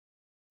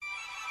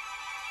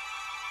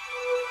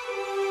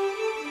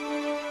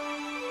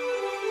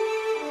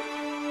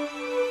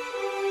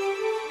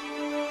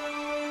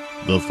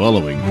The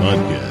following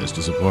podcast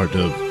is a part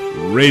of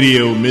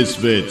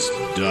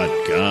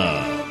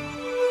RadioMisfits.com.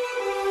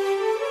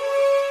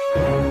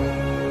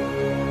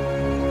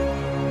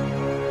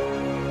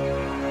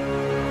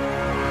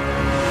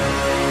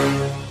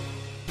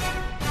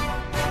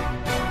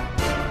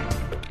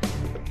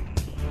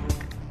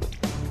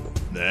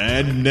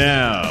 And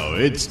now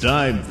it's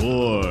time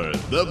for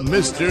the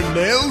Mr.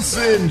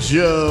 Nailsin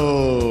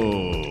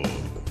Show.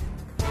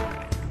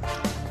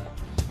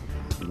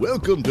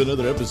 Welcome to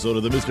another episode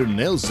of the Mr.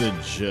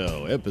 Nailsin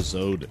Show,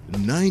 episode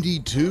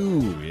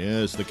 92.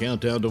 Yes, the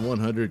countdown to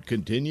 100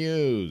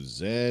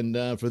 continues. And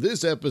for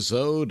this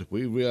episode,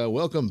 we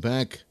welcome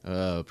back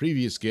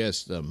previous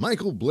guest,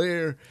 Michael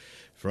Blair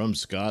from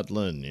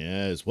Scotland.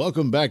 Yes,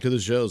 welcome back to the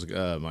show,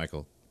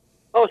 Michael.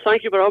 Oh,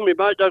 thank you for having me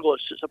back,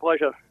 Douglas. It's a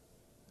pleasure.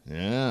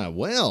 Yeah,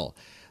 well,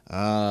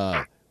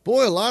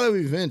 boy, a lot of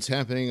events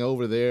happening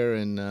over there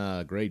in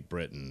Great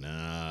Britain.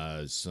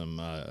 Some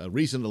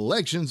recent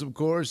elections, of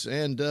course,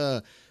 and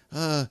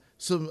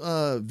some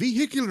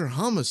vehicular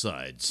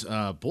homicides.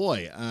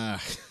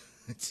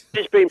 It's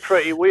been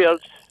pretty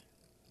weird.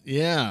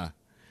 Yeah.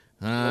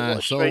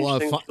 Strange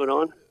things going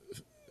on.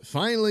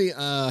 Finally,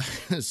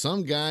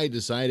 some guy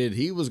decided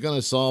he was going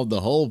to solve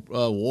the whole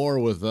war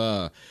with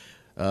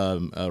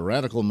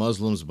radical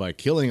Muslims by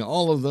killing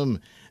all of them.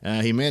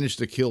 He managed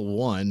to kill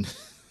one.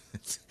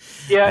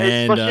 Yeah,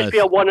 it must just be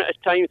a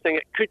one-at-a-time thing.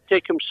 It could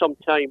take him some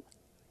time.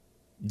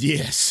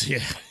 Yes,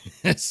 yeah.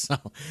 So,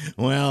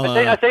 well,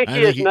 I think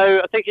he is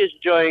now. I think he's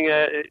enjoying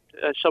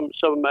some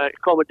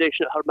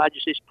accommodation at Her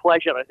Majesty's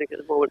pleasure. I think at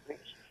the moment.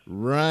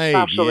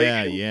 Right.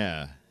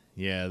 Yeah.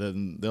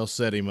 Then they'll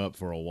set him up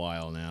for a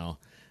while now.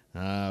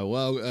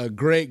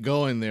 Great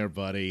going there,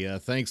 buddy.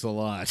 Thanks a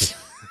lot.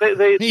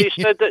 They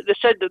said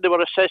that they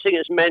were assessing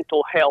his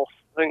mental health.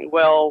 I think,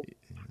 well.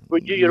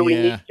 Do you really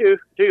need to?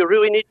 Do you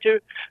really need to?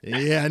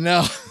 Yeah,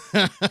 no.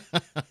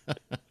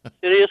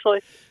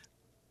 Seriously?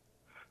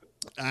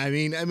 I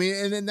mean,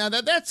 and now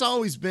that's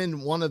always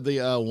been one of the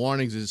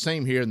warnings. It's the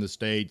same here in the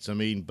States. I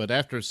mean, but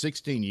after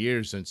 16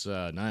 years since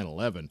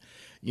 9/11,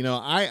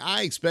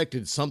 I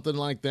expected something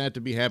like that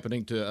to be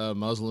happening to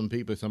Muslim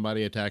people,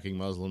 somebody attacking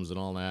Muslims and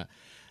all that.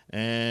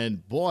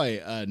 And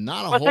boy,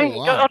 not a whole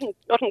lot.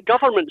 I think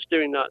government's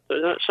doing that.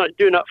 That's not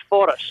doing that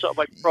for us, sort of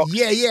like proxy.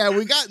 Yeah.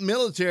 We got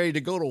military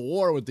to go to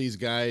war with these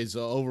guys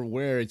over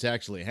where it's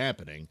actually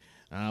happening.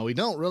 We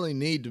don't really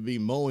need to be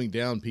mowing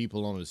down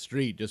people on the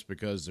street just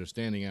because they're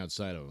standing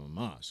outside of a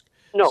mosque.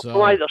 No,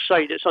 from either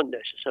side, it's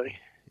unnecessary.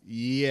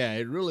 Yeah,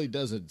 it really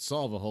doesn't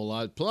solve a whole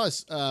lot.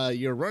 Plus,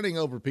 you're running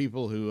over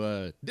people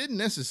who didn't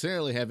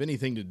necessarily have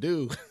anything to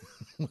do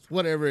with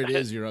whatever it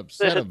is you're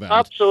upset about.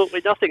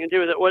 Absolutely nothing to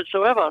do with it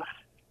whatsoever.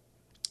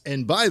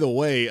 And by the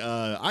way,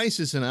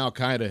 ISIS and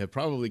Al-Qaeda have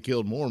probably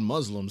killed more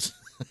Muslims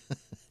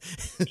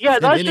yeah,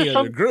 than that's any just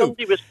other group.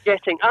 Somebody was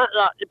getting at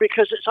that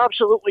because it's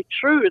absolutely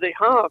true. They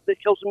have. They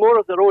killed more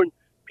of their own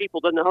people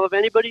than they have of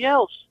anybody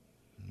else.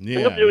 Yeah,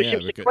 and nobody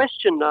seems to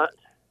question that.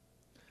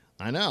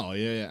 I know.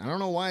 Yeah, I don't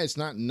know why it's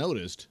not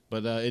noticed,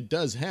 but it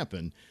does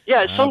happen.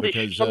 Yeah, somebody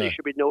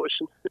should be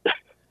noticing.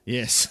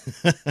 Yes,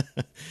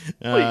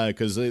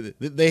 because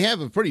they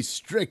have a pretty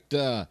strict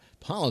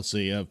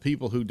policy of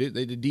people who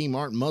they deem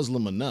aren't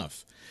Muslim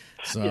enough.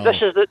 So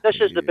this is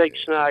the big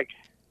snag.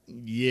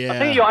 Yeah, I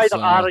think you either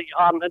are or you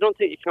aren't. I don't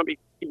think you can be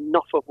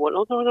enough of one.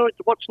 Oh no,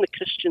 what's in the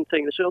Christian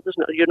thing as well,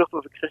 doesn't it? You're enough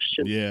of a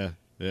Christian. Yeah.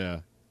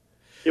 You're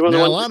one of the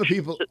ones a lot of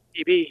people.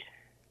 TV.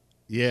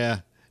 Yeah.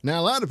 Now,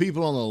 a lot of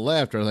people on the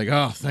left are like,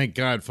 oh, thank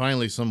God,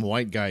 finally some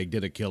white guy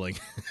did a killing.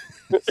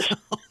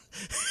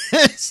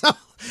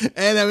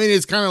 And I mean,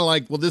 it's kind of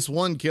like, well, this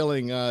one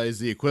killing is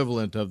the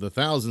equivalent of the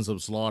thousands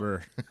of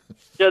slaughter.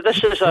 Yeah,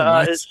 this is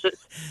not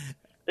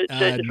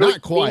really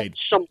quite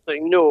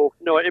something. No,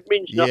 it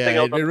means nothing.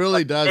 Yeah, it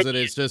really doesn't.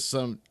 It's just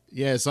some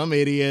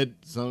idiot,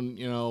 some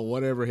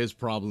whatever his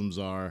problems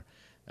are,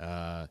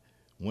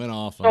 went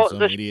off on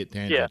some idiot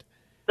tangent. Yeah.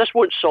 This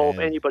won't solve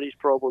anybody's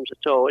problems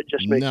at all. It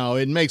just makes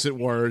it makes it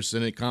worse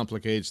and it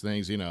complicates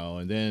things,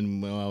 and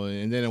then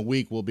a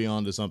week we'll be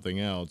on to something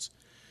else.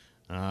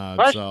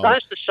 That's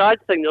the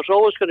sad thing. There's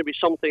always going to be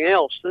something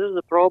else. This is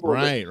the problem.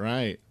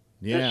 Right.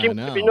 Yeah, it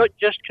seems to be not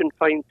just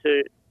confined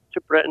to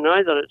Britain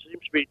either. It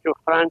seems to be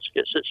France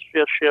gets its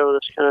fair share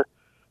of this kind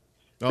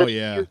of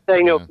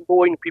thing of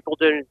mowing people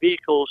down in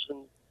vehicles and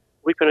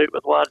leaping out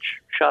with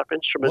large, sharp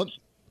instruments.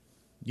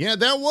 Yeah,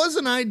 that was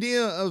an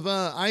idea of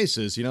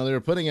ISIS. They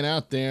were putting it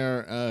out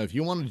there. If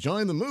you want to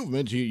join the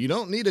movement, you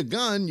don't need a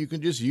gun. You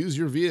can just use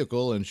your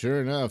vehicle. And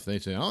sure enough, they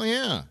say, oh,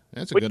 yeah,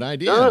 that's a good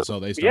idea. And so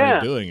they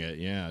started doing it.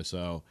 Yeah, that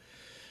seems to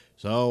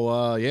have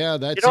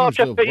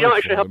worked. You don't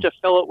actually have to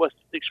fill it with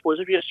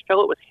explosive. You just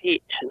fill it with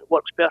hate, and it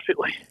works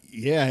perfectly.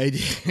 Yeah, it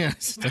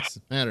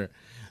doesn't matter.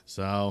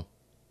 So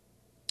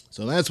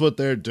that's what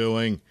they're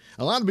doing.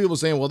 A lot of people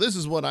saying, well, this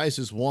is what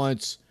ISIS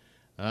wants.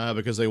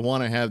 Because they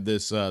want to have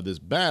this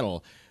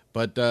battle.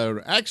 But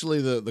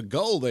actually, the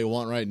goal they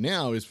want right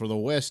now is for the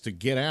West to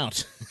get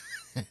out.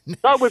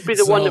 That would be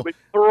the one that would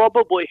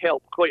probably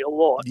help quite a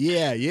lot.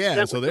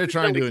 Yeah. So they're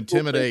trying to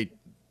intimidate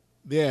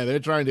Yeah, they're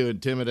trying to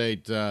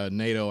intimidate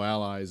NATO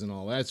allies and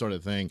all that sort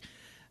of thing.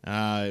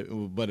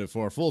 But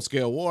for a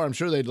full-scale war, I'm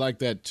sure they'd like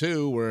that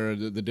too, where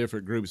the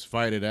different groups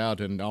fight it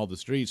out in all the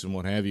streets and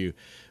what have you.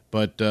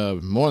 But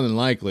more than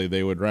likely,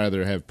 they would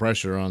rather have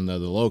pressure on the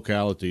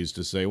localities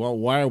to say, well,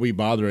 why are we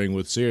bothering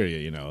with Syria?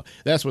 You know,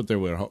 that's what they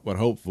would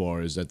hope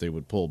for, is that they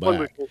would pull back. One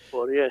would hope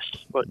for, yes.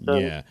 But,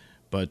 yeah.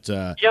 But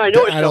I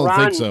noticed I don't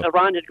think so.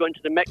 Iran had gone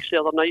into the mix the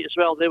other night as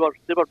well. They were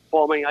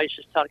bombing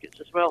ISIS targets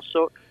as well.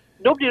 So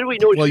nobody really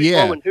knows who's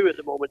bombing who at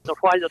the moment or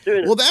why they're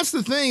doing it. Well, that's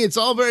the thing. It's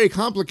all very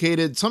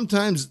complicated.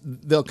 Sometimes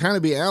they'll kind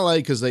of be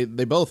allied because they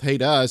both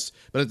hate us,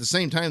 but at the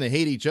same time they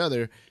hate each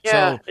other.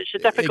 Yeah, so it's a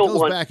difficult one. It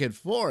goes back and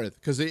forth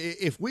because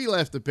if we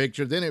left the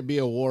picture, then it'd be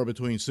a war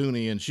between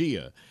Sunni and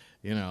Shia.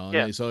 You know,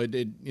 yeah.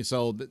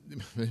 So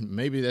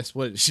maybe that's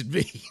what it should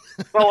be.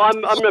 Well,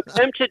 I'm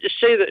tempted to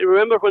say that.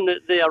 Remember when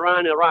the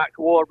Iran-Iraq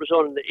war was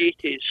on in the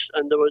 80s,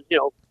 and there was, it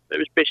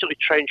was basically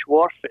trench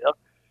warfare,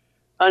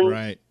 and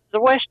right. The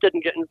West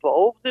didn't get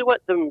involved. They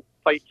let them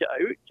fight it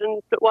out,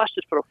 and it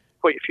lasted for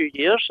quite a few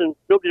years, and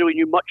nobody really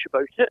knew much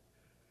about it.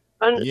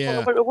 And when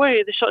it went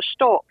away, they sort of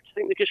stopped. I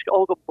think they just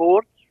all got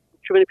bored.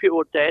 Too many people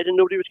were dead, and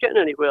nobody was getting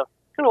anywhere.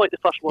 Kind of like the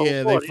First World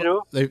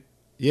War,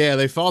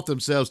 They fought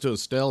themselves to a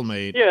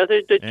stalemate. Yeah,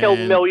 they killed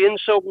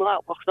millions, so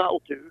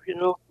that'll do,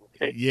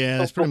 Okay. Yeah,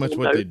 that's pretty much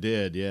what they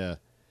did, yeah.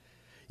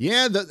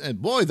 Yeah,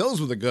 boy, those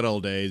were the good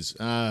old days.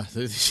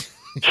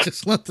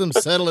 Just let them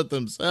settle it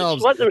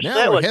themselves. Just let them now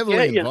settle we're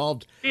heavily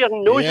involved. Fear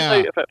knows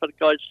out of it, for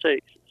God's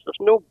sake. There's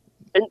no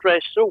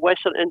interest, no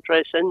Western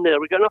interest in there.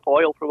 We got enough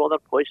oil from other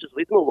places.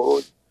 Leave them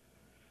alone.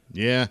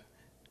 Yeah.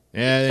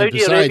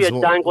 Saudi Arabia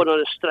dangling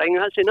on a string,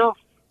 that's enough.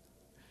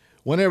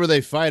 Whenever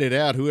they fight it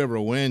out, whoever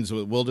wins,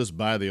 we'll just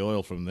buy the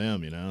oil from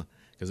them,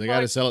 because they got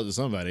to sell it to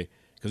somebody,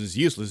 because it's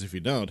useless if you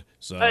don't.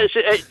 So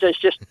it's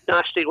just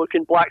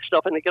nasty-looking black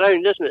stuff in the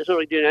ground, isn't it? It's not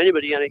really doing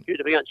anybody any good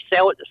if you can't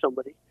sell it to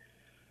somebody.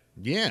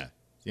 Yeah,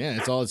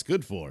 that's all it's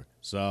good for.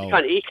 So you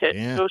can't eat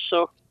it,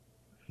 so.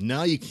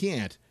 No, you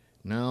can't.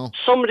 No.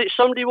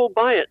 Somebody will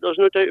buy it. There's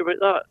no doubt about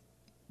that.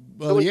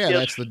 Well,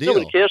 that's the deal.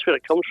 Nobody cares where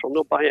it comes from.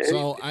 They'll buy it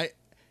anyway.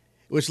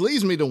 Which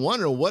leads me to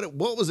wonder what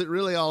was it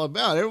really all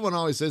about? Everyone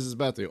always says it's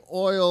about the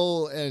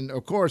oil and,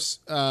 of course,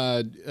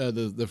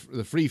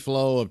 the free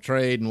flow of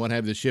trade and what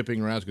have the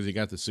shipping routes, because you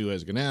got the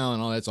Suez Canal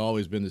and all that's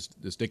always been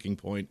the sticking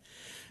point.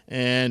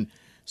 And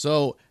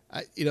so,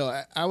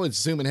 I would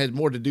assume it had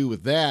more to do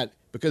with that,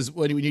 because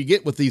when you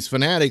get with these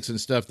fanatics and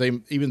stuff,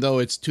 even though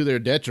it's to their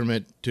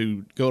detriment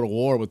to go to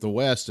war with the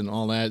West and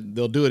all that,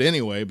 they'll do it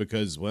anyway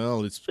because,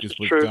 well, it's just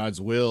with God's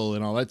will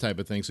and all that type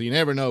of thing. So you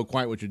never know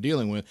quite what you're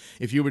dealing with.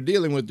 If you were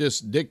dealing with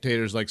just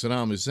dictators like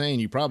Saddam Hussein,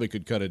 you probably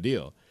could cut a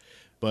deal.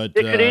 But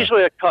they could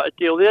easily have cut a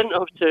deal. They didn't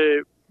have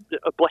to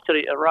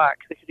obliterate Iraq.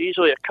 They could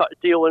easily have cut a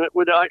deal, and it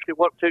would have actually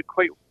worked out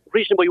quite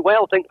reasonably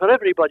well, I think, for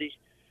everybody.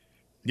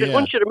 Yeah.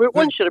 Once you remove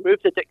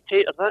the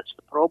dictator, that's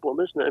the problem,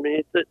 isn't it? I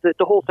mean, the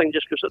whole thing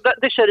just goes.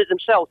 They said it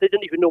themselves. They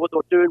didn't even know what they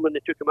were doing when they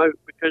took him out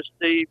because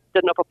they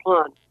didn't have a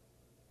plan.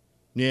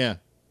 Yeah.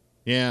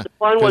 The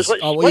plan was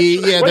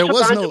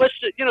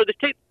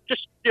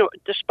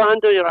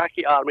disband the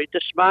Iraqi army,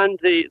 disband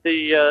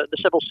the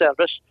civil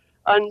service,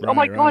 and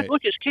God,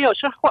 look, it's chaos.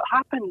 What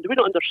happened? We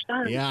don't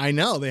understand. Yeah, I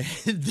know.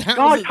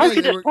 How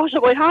could this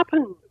possibly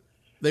happen?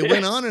 They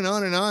went on and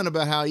on and on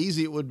about how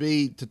easy it would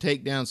be to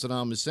take down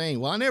Saddam Hussein.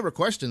 Well, I never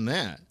questioned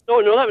that.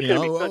 No, that was going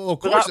to be good. Of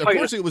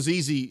course, it was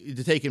easy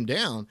to take him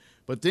down,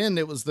 but then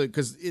it was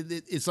because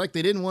it's like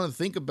they didn't want to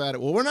think about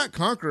it. Well, we're not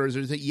conquerors.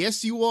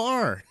 Yes, you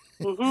are.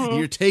 Mm-hmm.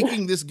 You're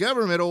taking this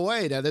government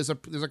away. Now, there's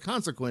a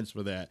consequence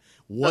for that.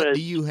 What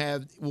do you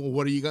have?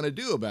 What are you going to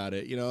do about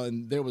it?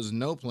 And there was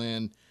no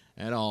plan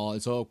at all.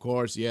 And so, of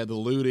course, the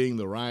looting,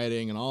 the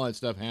rioting, and all that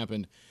stuff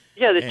happened.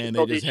 Yeah, they took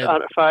all these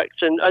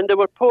artifacts, and they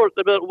were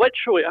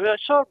literally. I mean, I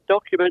saw a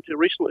documentary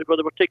recently where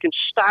they were taking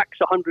stacks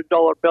of $100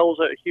 bills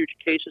out of huge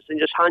cases and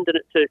just handing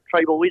it to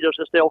tribal leaders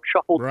as they all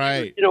shuffled.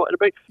 Right.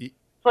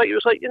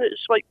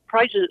 It's like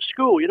prizes at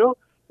school. Here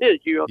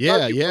you have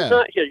that. You have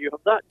that. Here you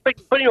have that.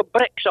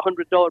 Bricks of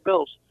 $100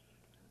 bills.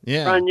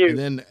 Yeah. Brand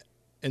new.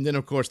 And then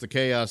of course the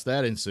chaos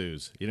that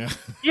ensues. Yeah.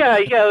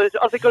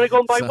 Are they going to go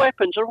and buy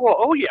weapons or what?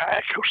 Oh yeah,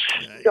 of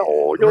course.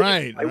 No.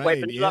 Right. Buy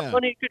weapons. That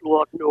money. Good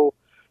Lord, no.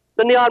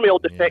 Then the army all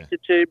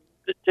defected to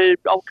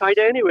Al Qaeda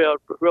anyway, or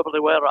whoever they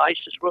were,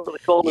 ISIS, whoever they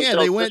call themselves.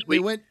 Yeah, they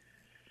went.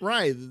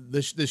 Right,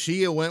 the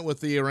Shia went with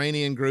the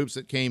Iranian groups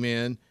that came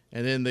in,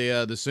 and then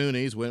the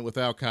Sunnis went with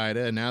Al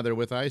Qaeda, and now they're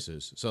with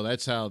ISIS. So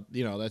that's how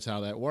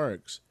that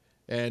works.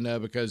 And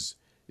because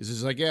it's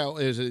just like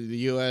the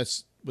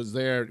U.S. was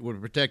there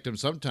would protect them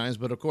sometimes,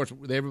 but of course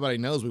everybody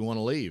knows we want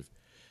to leave.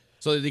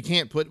 So they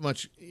can't put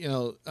much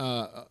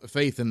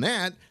faith in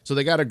that. So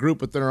they got a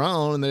group of their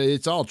own, and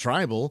it's all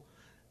tribal.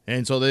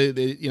 And so they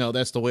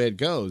that's the way it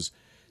goes.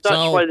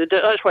 That's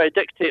why a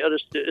dictator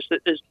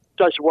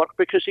does work,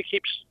 because he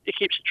keeps the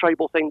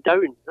tribal thing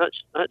down.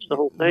 That's the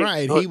whole thing.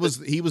 Right.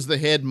 He was the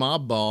head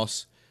mob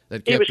boss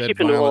that kept that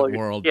violent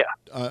world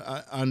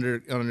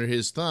under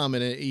his thumb.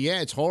 And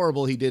it's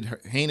horrible. He did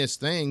heinous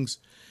things,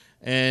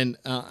 and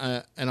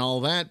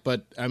all that.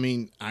 But I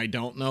mean, I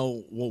don't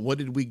know. Well, what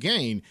did we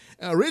gain?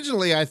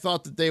 Originally, I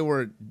thought that they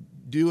were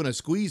doing a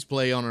squeeze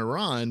play on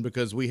Iran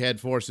because we had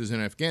forces in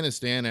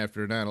Afghanistan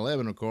after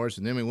 9/11, of course,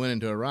 and then we went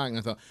into Iraq, and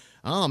I thought,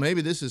 oh,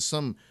 maybe this is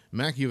some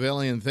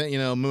Machiavellian thing,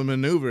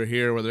 maneuver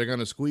here where they're going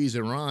to squeeze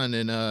Iran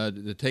and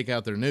to take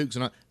out their nukes.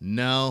 And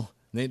no,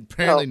 they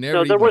apparently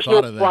never even thought of that. There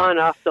was no plan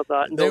after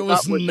that. No, there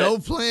was no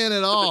plan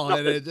at all,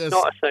 nothing, and it just,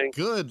 not a thing.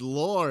 Good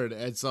Lord!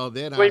 And so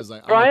then I was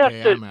like, prior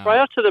I'm out.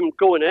 Prior to them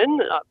going in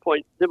at that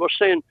point, they were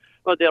saying,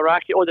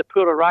 the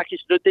poor Iraqis,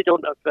 they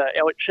don't have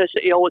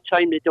electricity all the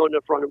time, they don't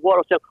have running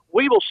water.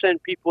 We will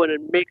send people in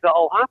and make that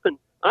all happen.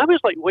 And I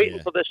was like waiting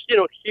for this,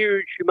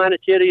 huge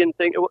humanitarian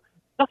thing.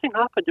 Nothing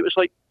happened. It was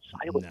like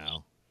silence.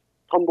 No.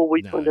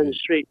 Tumbleweed down the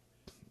street.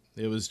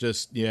 It was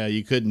just,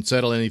 you couldn't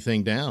settle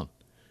anything down.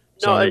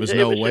 So there was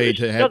no way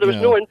to have. No, there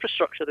was no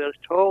infrastructure there at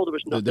all. There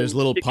was nothing. There's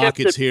little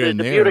pockets here and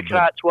there. The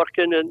bureaucrats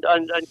working and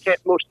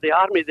kept most of the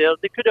army there.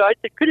 They could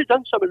have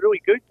done something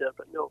really good there,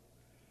 but no.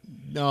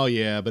 Oh,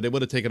 yeah, but it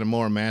would have taken a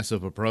more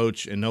massive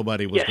approach, and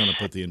nobody was going to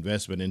put the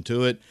investment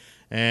into it.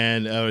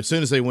 And as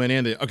soon as they went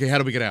in, okay, how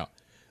do we get out?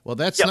 Well,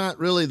 that's not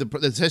really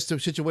the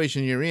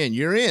situation you're in.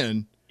 You're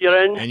in,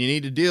 and you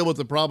need to deal with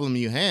the problem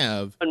you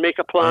have. And make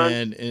a plan.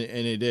 And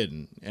it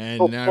didn't. And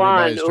now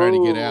everybody's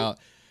trying to get out.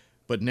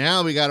 But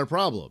now we got a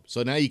problem.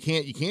 So now you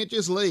can't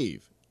just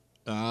leave.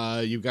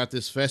 You've got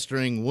this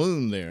festering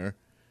wound there.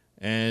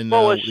 And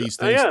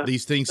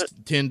these things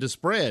tend to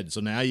spread.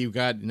 So now you've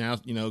got now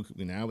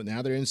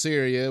they're in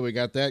Syria. We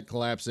got that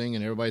collapsing,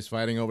 and everybody's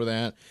fighting over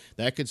that.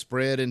 That could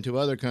spread into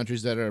other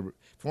countries that are,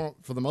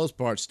 for the most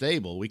part,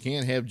 stable. We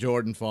can't have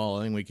Jordan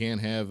falling. We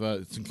can't have,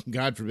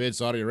 God forbid,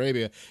 Saudi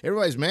Arabia.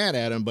 Everybody's mad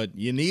at them, but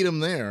you need them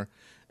there,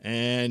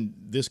 and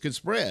this could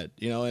spread.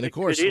 And of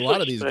course, a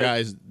lot of these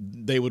guys,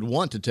 they would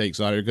want to take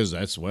Saudi because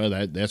that's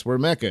where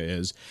Mecca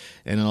is,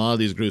 and a lot of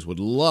these groups would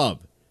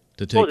love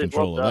to take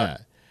control of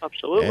that.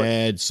 Absolutely.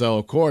 And so,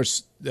 of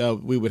course,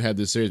 we would have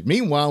this series.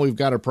 Meanwhile, we've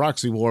got a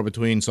proxy war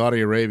between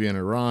Saudi Arabia and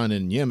Iran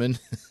and Yemen.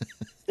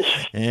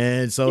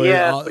 And so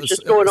which is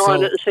going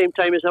on at the same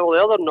time as all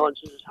the other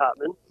nonsense is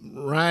happening.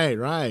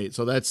 Right.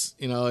 So that's,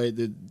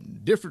 the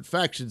different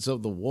factions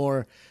of the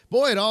war.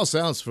 Boy, it all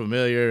sounds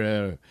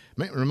familiar.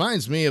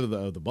 Reminds me of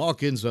the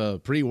Balkans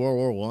pre-World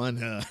War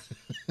One.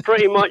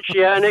 Pretty much,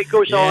 yeah. And it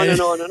goes on and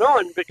on and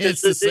on because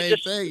it's the same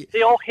thing.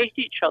 They all hate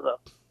each other.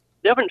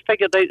 They haven't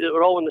figured out that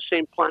we're all on the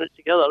same planet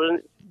together, and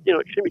it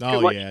shouldn't be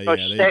too much of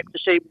a step to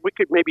say we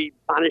could maybe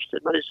manage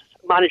it a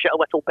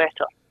little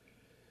better.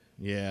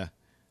 Yeah.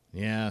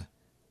 Human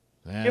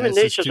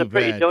nature's a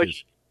pretty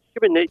dodgy.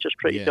 Human nature's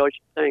pretty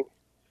dodgy thing.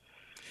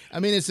 I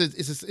mean,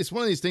 it's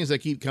one of these things I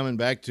keep coming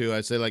back to.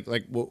 I say like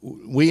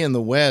we in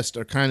the West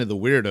are kind of the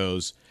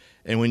weirdos.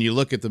 And when you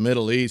look at the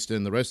Middle East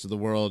and the rest of the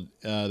world,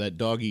 that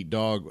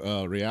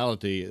dog-eat-dog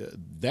reality,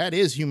 that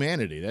is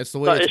humanity. That's the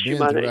way it's been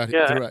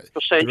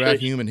throughout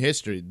human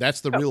history.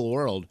 That's the real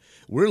world.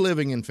 We're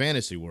living in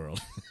fantasy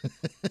world.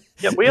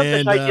 We have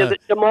this idea that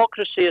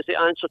democracy is the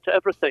answer to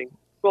everything.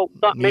 Well,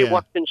 that may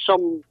work in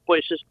some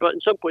places, but in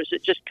some places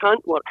it just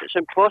can't work. It's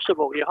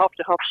impossible. You have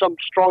to have some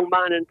strong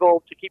man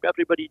involved to keep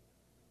everybody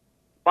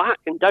back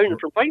and down and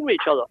from fighting with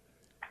each other.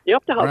 You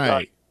have to have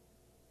that.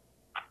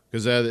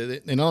 Because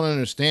they don't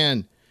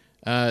understand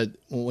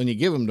when you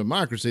give them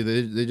democracy,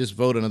 they just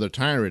vote another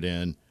tyrant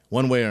in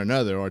one way or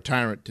another, or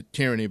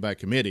tyranny by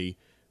committee,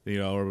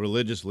 or a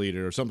religious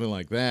leader or something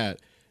like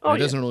that. It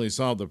doesn't really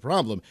solve the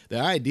problem.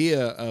 The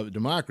idea of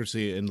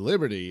democracy and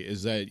liberty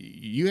is that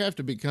you have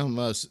to become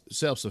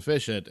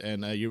self-sufficient,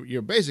 and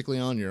you're basically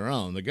on your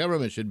own. The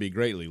government should be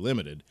greatly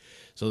limited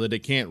so that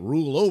it can't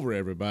rule over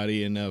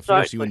everybody and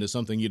force you into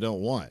something you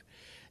don't want.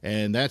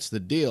 And that's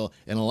the deal.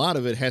 And a lot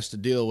of it has to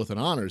deal with an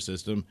honor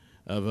system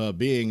of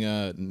being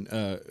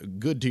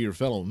good to your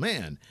fellow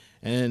man.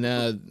 And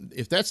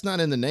if that's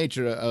not in the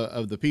nature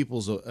of the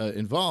peoples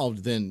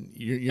involved, then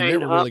you're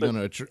never really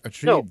going to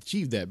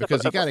achieve that,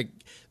 because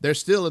they're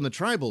still in the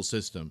tribal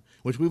system,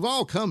 which we've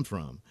all come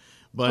from.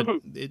 But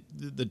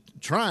the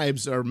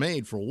tribes are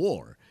made for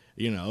war.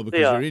 Because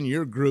you're in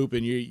your group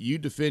and you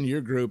defend your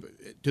group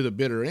to the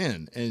bitter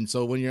end. And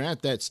so when you're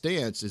at that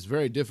stance, it's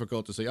very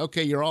difficult to say,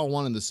 okay, you're all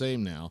one and the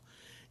same now.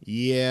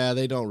 Yeah,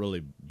 they don't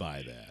really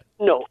buy that.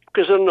 No,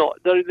 because they're not.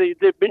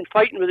 They've been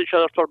fighting with each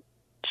other for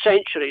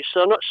centuries,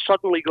 so they're not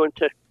suddenly going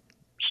to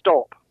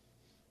stop.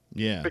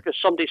 Yeah. Because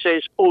somebody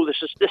says, oh,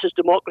 this is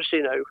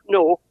democracy now.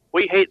 No,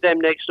 we hate them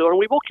next door and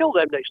we will kill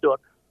them next door.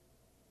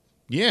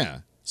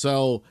 Yeah.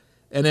 So,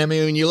 and I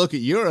mean, when you look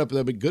at Europe,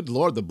 good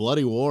Lord, the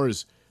bloody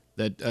wars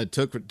that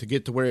took to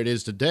get to where it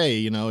is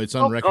today, it's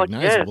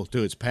unrecognizable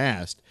to its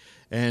past.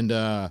 And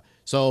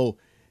so,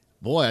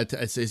 boy,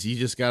 I says you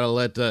just got to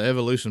let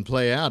evolution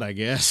play out, I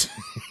guess.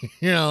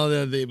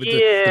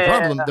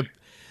 The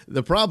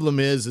problem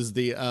is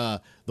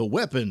the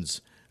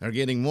weapons are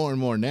getting more and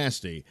more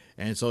nasty,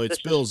 and so it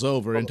spills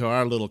over into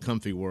our little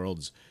comfy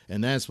worlds,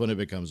 and that's when it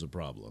becomes a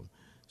problem.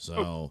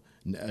 So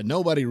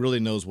nobody really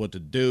knows what to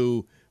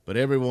do, but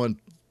everyone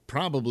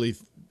probably.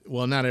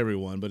 Well, not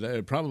everyone, but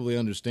it probably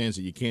understands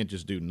that you can't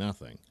just do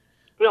nothing.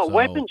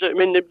 Weapons. I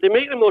mean, they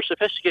make them more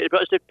sophisticated,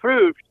 but as they've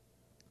proved,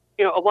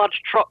 a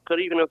large truck or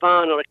even a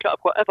van or a car,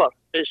 whatever,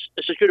 is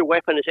as good a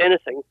weapon as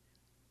anything.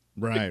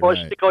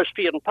 Because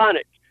fear and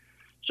panic.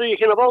 So you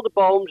can have all the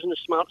bombs and the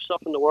smart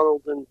stuff in the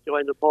world, and you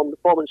end up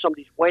bombing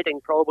somebody's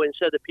wedding probably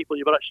instead of the people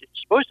you were actually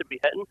supposed to be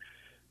hitting.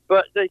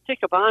 But they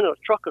take a van or a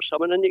truck or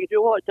something, and they can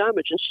do a lot of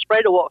damage and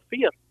spread a lot of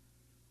fear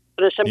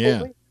in a simple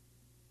way.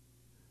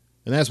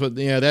 And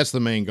that's the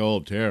main goal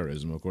of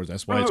terrorism, of course.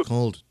 That's why it's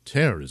called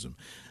terrorism.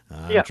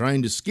 I'm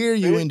trying to scare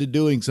you into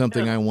doing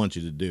something I want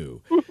you to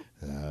do.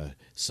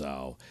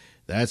 So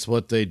that's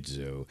what they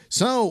do.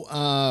 So,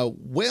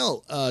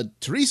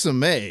 Theresa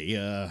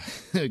May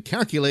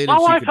calculated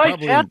I've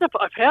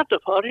heard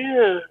of her,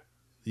 yeah.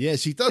 Yeah,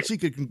 she thought she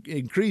could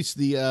increase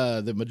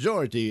the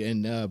majority,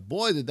 and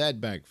boy, did that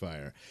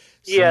backfire.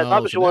 Yeah,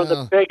 that was one of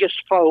the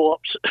biggest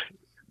follow-ups.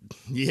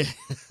 Yeah.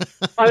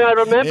 I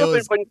remember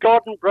when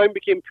Gordon Brown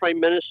became Prime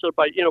Minister,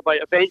 by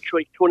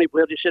eventually Tony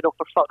Blair, he said, "Oh,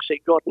 for fuck's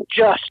sake, Gordon,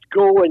 just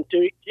go and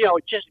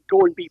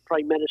be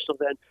Prime Minister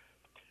then."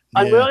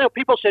 And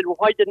people said, "Well,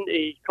 why didn't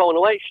he call an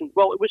election?"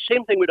 Well, the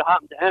same thing would have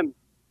happened to him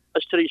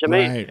as Theresa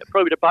May. It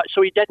probably would have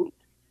so he didn't.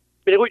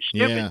 I mean, it looked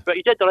stupid, but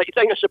he did the right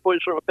thing, I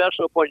suppose, from a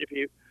personal point of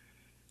view.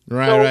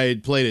 Right. He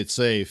played it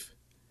safe.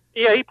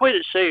 Yeah, he played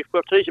it safe,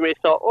 where Theresa May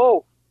thought,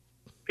 "Oh,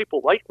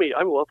 people like me.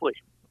 I'm lovely.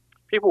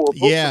 People will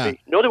vote for me."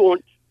 No, they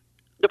won't.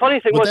 The funny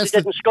thing was they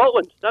did in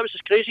Scotland. That was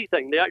this crazy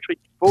thing. They actually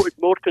voted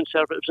more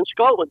Conservatives in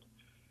Scotland.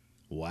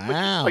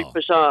 Wow. Which is quite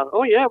bizarre.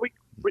 Oh, yeah.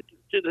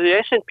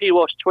 The SNP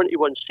lost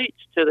 21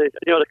 seats to the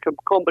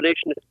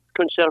combination of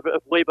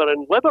Conservative, Labour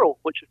and Liberal,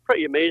 which is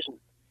pretty amazing.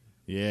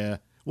 Yeah.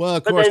 Well,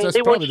 of course, that's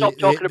they probably won't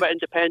stop talking about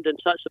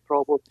independence. That's the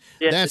problem.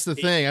 That's the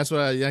thing. That's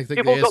what I think. The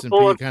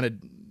SNP kind of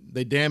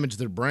they damaged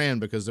their brand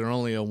because they're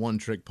only a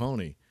one-trick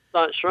pony.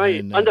 That's right.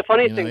 And the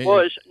funny thing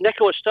was,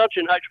 Nicola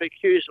Sturgeon actually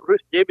accused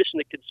Ruth Davidson,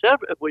 the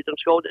Conservative leader in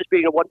Scotland, as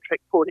being a one-trick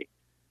pony.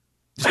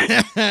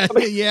 That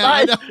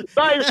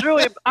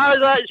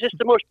is just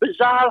the most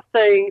bizarre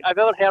thing I've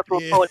ever heard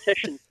from a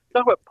politician.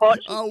 Talk about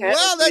pots and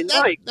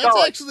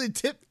kettles.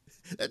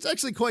 That's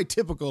actually quite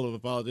typical of a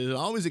politician.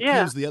 Always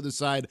accuse the other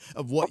side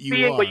of what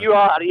you are. What you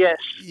are, yes.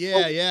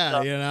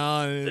 Yeah.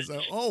 And it's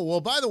like,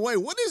 by the way,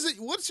 what is it?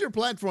 What's your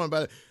platform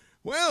about it?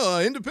 Well,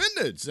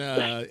 independence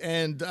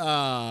independence.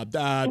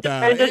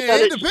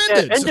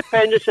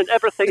 Independence and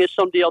everything is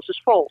somebody else's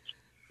fault.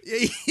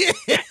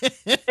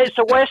 It's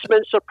a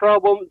Westminster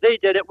problem. They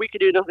did it. We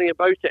could do nothing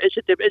about it.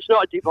 It's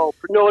not a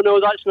devolver. No,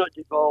 that's not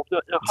devolved. No,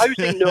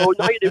 housing, no.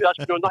 Nothing to do with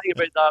that. No, nothing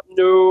about that.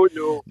 No.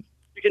 You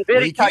can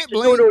vary taxes.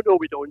 No,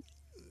 we don't.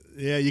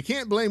 Yeah, you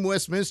can't blame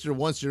Westminster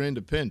once you're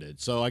independent.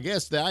 So I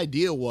guess the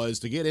idea was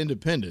to get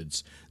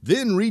independence,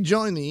 then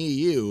rejoin the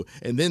EU,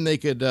 and then they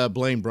could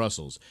blame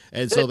Brussels.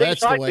 And so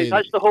that's the way.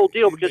 That's the whole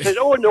deal. Because they said,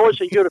 "Oh no,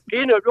 it's a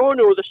European. Oh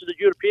no, this is a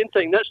European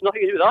thing. That's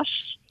nothing to do with us."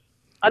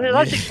 And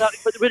that's exactly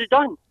what they would have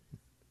done.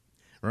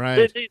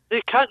 Right.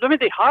 They can't. I mean,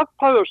 they have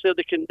powers there.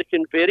 They can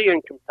vary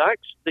income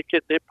tax. They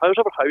have powers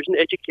over housing,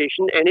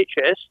 education,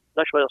 NHS,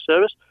 National Health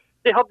Service.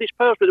 They have these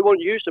powers, but they won't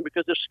use them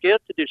because they're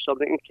scared to do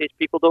something in case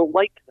people don't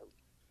like them.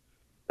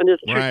 And they're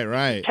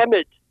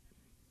timid.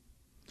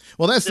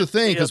 Well, that's the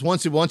thing, because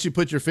once you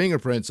put your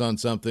fingerprints on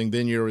something,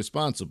 then you're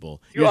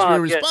responsible.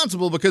 You're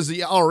responsible because of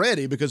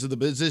the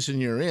position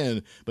you're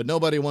in, but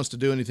nobody wants to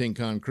do anything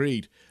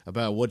concrete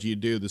about what you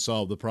do to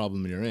solve the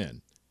problem you're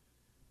in.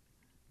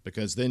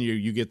 Because then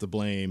you get the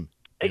blame.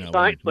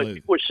 Exactly.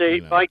 People say,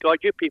 "By God,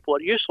 you people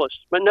are useless."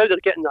 But now they're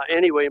getting that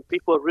anyway, and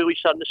people are really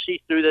starting to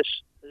see through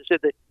this,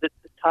 the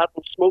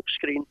tartan smoke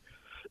screen,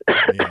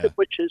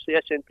 which is the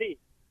SNP.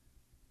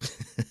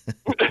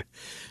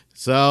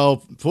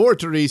 So poor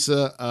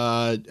Theresa,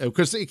 of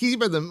course,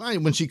 keep in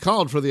mind when she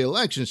called for the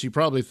election, she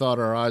probably thought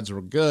our odds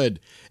were good,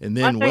 and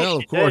then,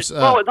 of course,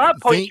 at that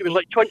point she was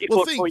like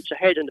 24 points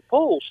ahead in the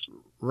polls.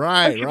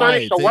 Right, and she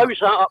managed to louse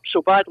that up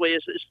so badly,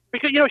 is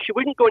because she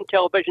wouldn't go on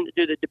television to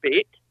do the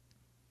debate.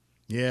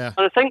 Yeah,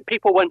 and I think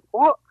people went,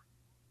 "What?"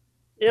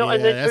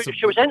 And then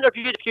she was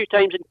interviewed a few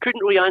times and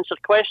couldn't really answer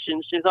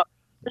questions. She thought,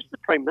 "This is the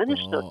Prime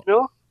Minister,"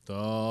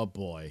 Oh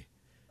boy.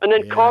 And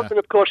then Corbyn,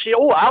 of course, said,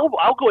 I'll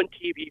go on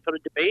TV for a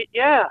debate,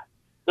 yeah.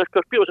 And of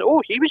course, people say,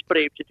 he was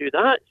brave to do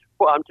that.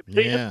 What happened to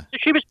Theresa? So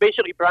she was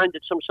basically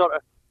branded some sort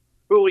of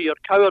bully or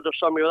coward or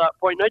something at that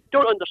point. And I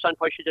don't understand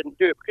why she didn't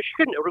do it, because she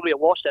couldn't have really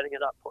lost anything at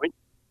that point.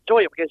 It's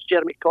only up against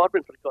Jeremy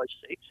Corbyn, for God's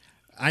sake.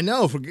 I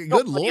know, for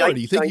good Lord,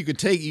 you think you could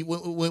take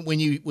when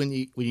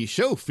you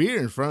show fear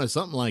in front of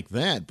something like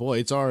that? Boy,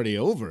 it's already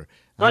over.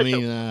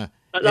 Corbyn,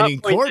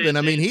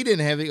 he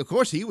didn't have. Of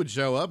course, he would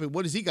show up.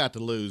 What has he got to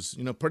lose?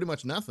 Pretty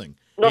much nothing.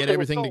 He had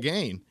everything to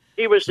gain.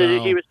 He was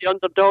the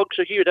underdog,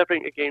 so he had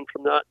everything to gain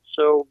from that.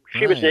 So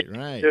she was doing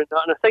that,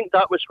 and I think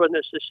that was when,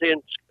 as they say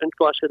in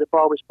Glasgow, the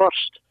bar was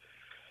burst.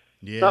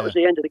 Yeah, that was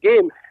the end of the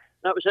game.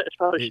 That was it as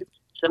far as she was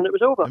concerned. It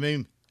was over.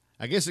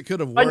 I guess it could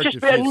have worked.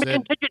 And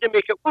continued to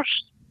make it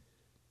worse.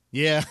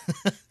 Yeah,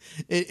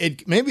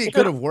 maybe it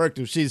could have worked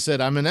if she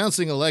said, "I'm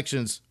announcing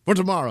elections for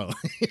tomorrow."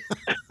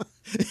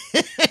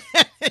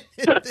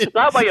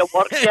 That might have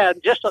worked, yeah.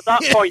 And just at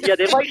that point, yeah,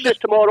 the election's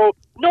tomorrow.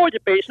 No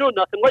debates, no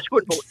nothing. Let's go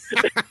and vote.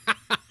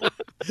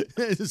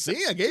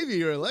 See, I gave you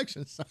your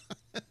elections.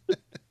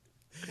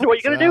 What are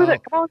you going to do with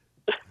it? Come on.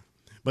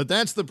 But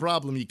that's the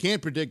problem. You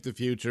can't predict the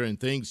future, and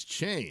things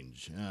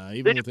change,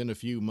 even within a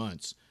few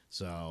months.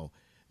 So,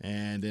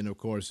 and then, of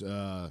course,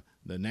 the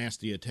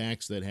nasty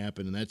attacks that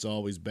happen, and that's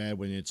always bad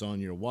when it's on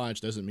your watch.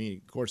 Doesn't mean,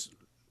 of course,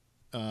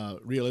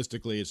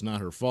 realistically, it's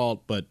not her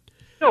fault, but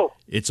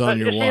it's on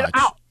your watch.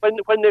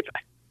 When they've,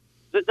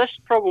 this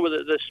problem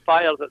with this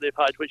fire that they've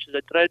had, which is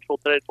a dreadful,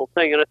 dreadful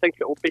thing, and I think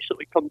it will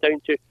basically come down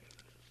to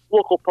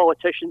local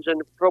politicians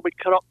and probably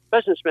corrupt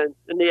businessmen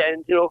in the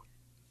end,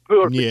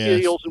 poor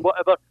materials and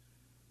whatever.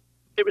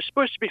 It was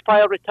supposed to be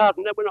fire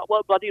retardant. It went up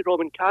like a bloody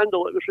Roman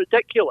candle. It was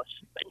ridiculous.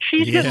 And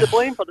she's getting the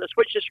blame for this,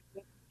 which is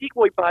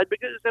equally bad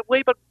because it's the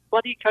Labour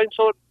bloody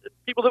council,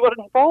 people that were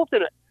involved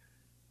in it.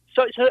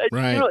 So it's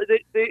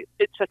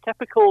a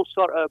typical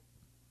sort of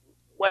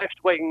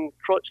left-wing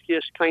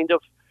Trotskyist kind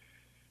of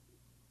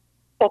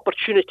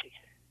opportunity.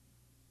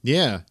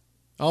 Yeah.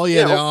 Oh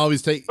yeah, they'll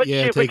always take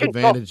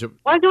advantage of.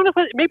 I don't know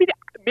if maybe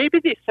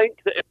they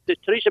think that if the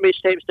Theresa May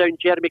steps down,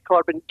 Jeremy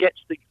Corbyn gets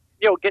to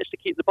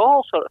keep the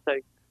ball, sort of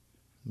thing.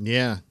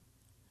 Yeah,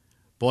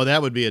 boy,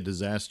 that would be a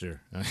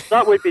disaster.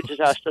 That would be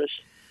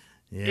disastrous.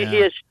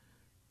 Yeah.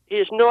 He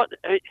is not.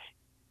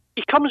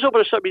 He comes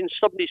over as somebody's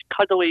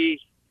cuddly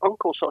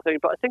uncle sort of thing,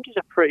 but I think he's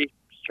a pretty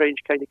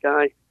strange kind of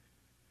guy.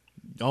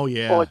 Oh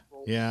yeah,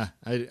 yeah.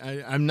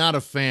 I'm not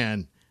a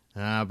fan,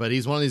 but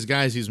he's one of these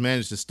guys who's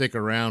managed to stick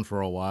around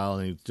for a while,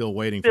 and he's still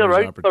waiting for his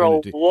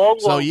opportunity. For a long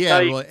time.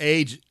 Well,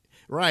 age.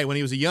 Right, when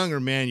he was a younger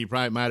man, you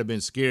probably might have been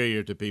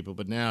scarier to people,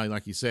 but now,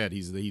 like you said,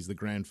 he's the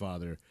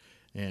grandfather.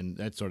 And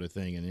that sort of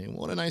thing. And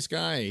what a nice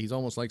guy. He's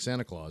almost like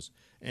Santa Claus.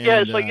 And,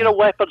 yeah, it's like,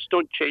 leopards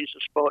don't change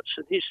their spots.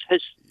 And his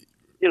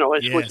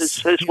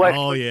wife.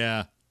 Oh,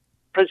 yeah.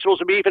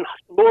 Principles are even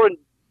more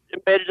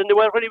embedded in the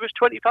world when he was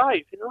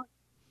 25,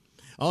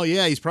 Oh,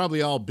 yeah. He's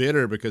probably all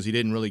bitter because he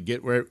didn't really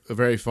get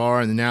very far.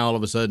 And now all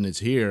of a sudden it's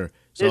here.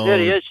 So there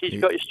he is.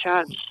 He's got his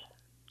chance.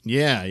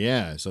 Yeah,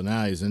 yeah. So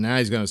now he's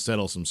going to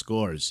settle some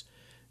scores,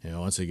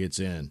 once he gets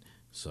in.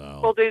 So,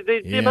 well, they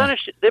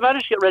managed to get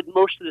rid of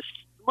most of this.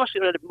 Must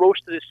get rid of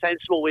most of the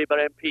sensible Labour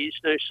MPs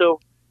now, so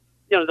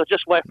they're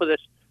just left with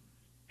this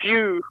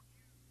few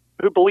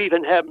who believe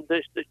in him.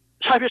 I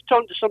was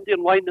talking to somebody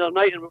online the other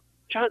night and we were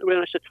chatting with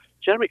him, and I said,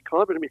 Jeremy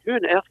Corbyn, who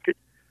on earth could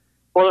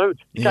bother?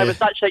 The guy was,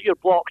 that's it, you're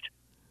blocked,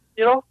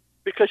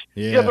 because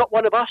you're not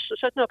one of us. I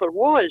said, never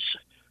was.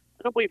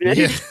 I don't believe in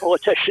any of these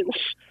politicians.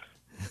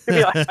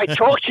 I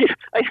talked to you.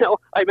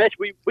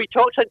 We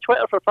talked on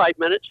Twitter for 5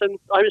 minutes, and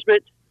I was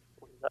meant.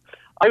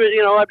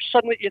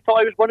 Suddenly you thought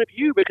I was one of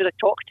you because I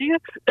talked to you.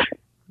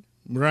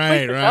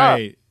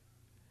 Right.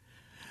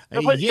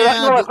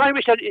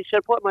 He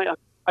said, "What am I?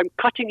 I'm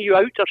cutting you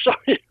out or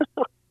something."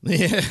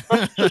 Yeah,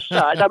 that's so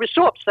sad. I was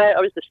so upset.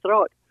 I was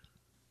distraught.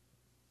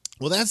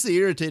 Well, that's the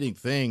irritating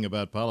thing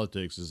about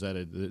politics is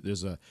that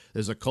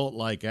there's a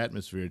cult-like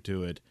atmosphere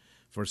to it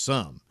for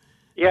some.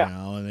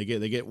 Yeah, and they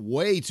get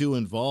way too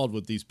involved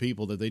with these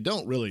people that they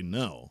don't really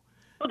know,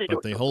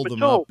 but they hold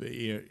them up.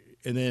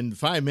 And then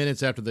 5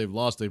 minutes after they've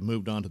lost, they've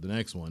moved on to the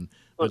next one.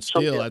 But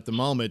still, at the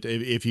moment,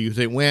 if you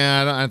say,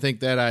 well, I think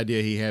that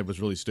idea he had was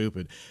really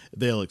stupid,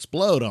 they'll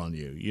explode on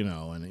you,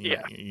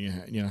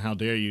 and how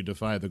dare you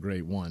defy the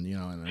great one,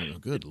 and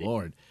good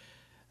Lord.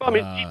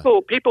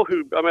 Well, people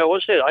who, I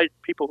always say,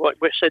 people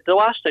said the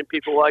last time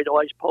people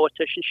idolise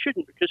politicians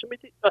shouldn't, because,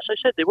 as I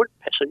said, they wouldn't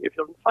piss on you if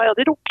you're on fire.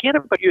 They don't care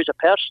about you as a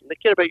person. They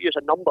care about you as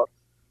a number.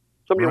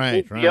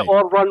 Somebody will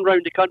or run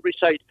around the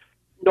countryside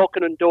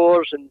knocking on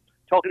doors and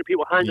talking to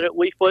people, handing out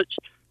leaflets.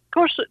 Of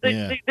course,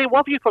 they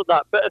love you for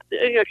that. But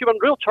if you were in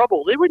real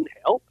trouble, they wouldn't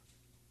help.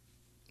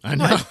 I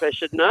know. Not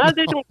interested. Nah,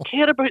 they don't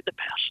care about the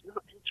person. They're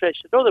not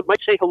interested. No, they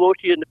might say hello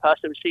to you in the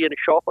past and see you in a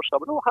shop or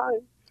something. Oh, hi.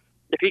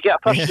 If you get a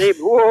first name,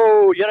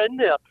 whoa, you're in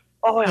there.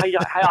 Oh, I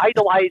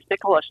idolise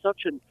Nicola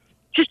Sturgeon.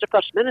 She's the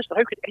First Minister.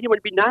 How could anyone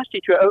be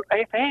nasty to her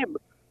FM?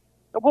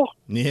 Well,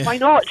 why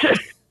not?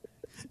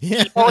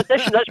 She's a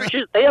politician. That's what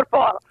she's there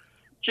for.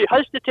 She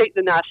has to take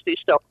the nasty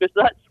stuff because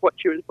that's what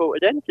she was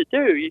voted in to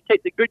do. You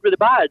take the good with the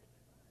bad.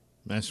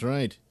 That's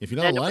right. If you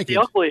don't like it,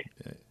 ugly.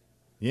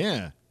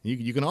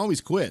 You can always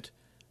quit.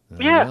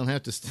 You don't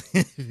have to.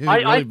 If it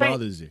really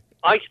bothers you.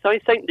 I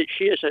think that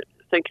she is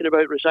thinking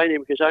about resigning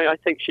because I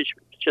think she'd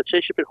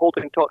say she's been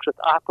holding talks with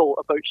Apple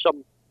about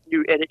some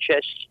new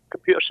NHS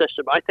computer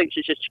system. I think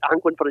she's just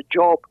angling for a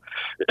job.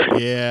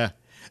 Yeah,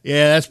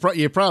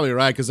 you're probably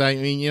right because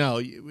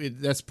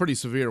that's a pretty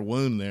severe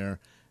wound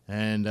there.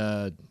 And,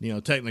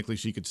 technically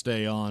she could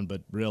stay on,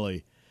 but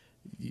really,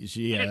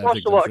 she's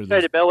lost a lot of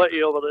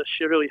credibility over this.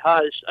 She really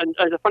has. And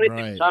the funny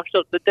thing is,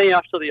 the day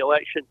after the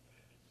election,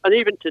 and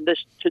even to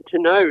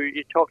now,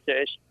 you talk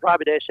to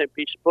rabid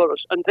SNP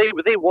supporters, and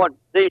they won.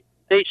 They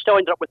still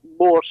ended up with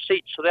more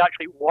seats, so they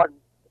actually won.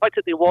 The fact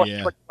that they lost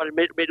and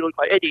made it look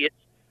like idiots.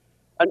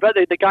 And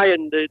the guy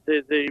in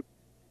the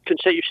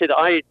constituency that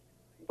I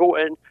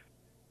vote in,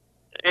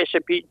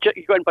 SNP,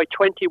 he got in by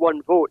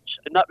 21 votes,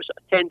 and that was a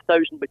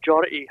 10,000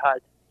 majority he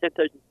had,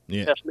 10,000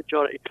 person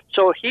majority.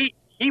 So he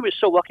was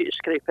so lucky to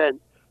scrape in.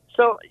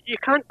 So you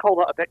can't call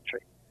that a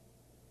victory.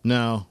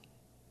 No.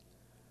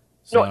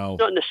 So,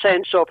 not in the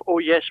sense of, oh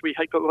yes, we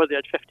had got where they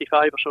had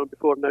 55 or something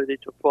before, now they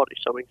took 40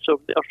 something, or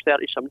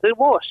 30 something. They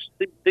lost.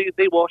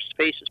 They lost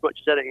face as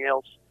much as anything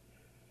else.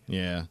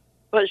 Yeah.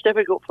 But it's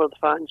difficult for the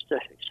fans to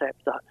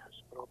accept that.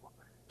 That's the problem.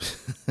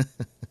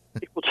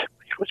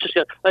 people just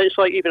get, it's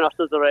like even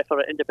after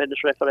the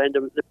independence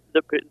referendum,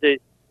 the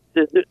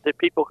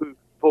people who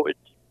voted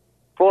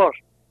for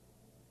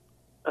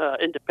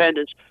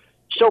independence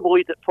still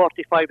believe that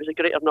 45 is a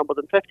greater number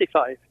than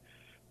 55.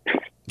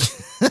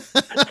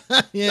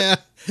 Yeah.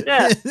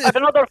 If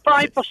another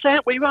 5%,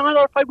 we won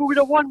another 5%, we would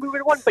have won,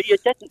 but you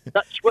didn't.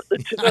 That's what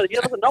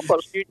here are the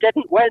numbers. You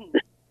didn't win.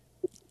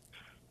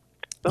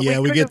 But yeah,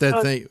 we get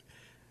that thing.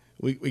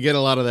 We get a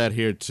lot of that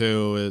here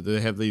too.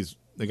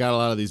 They got a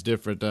lot of these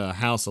different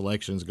House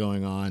elections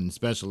going on.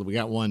 Especially, we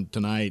got one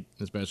tonight,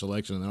 a special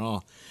election, and they're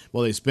all,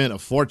 well, they spent a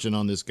fortune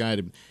on this guy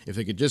if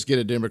they could just get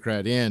a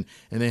Democrat in.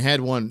 And they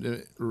had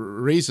one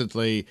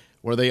recently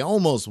where they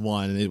almost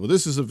won. And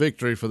this is a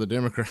victory for the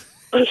Democrat.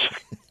 But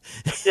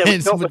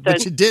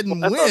you didn't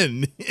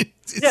win.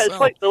 It's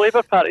like the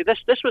Labour Party.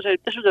 This was a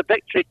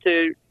victory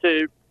to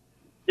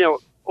be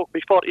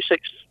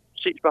 46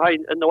 seats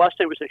behind, and the last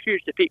time was a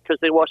huge defeat because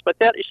they lost by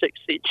 36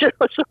 seats. Just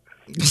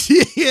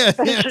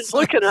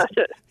looking at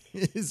it.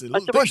 Things are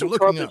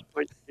looking up.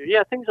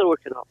 Yeah, things are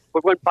looking up.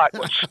 We're going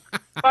backwards.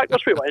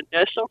 Backwards we went.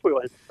 Yes, up we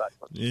went.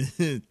 Backwards.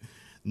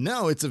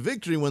 No, it's a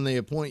victory when they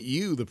appoint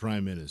you the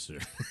Prime Minister.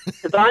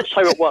 That's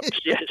how it works,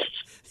 yes.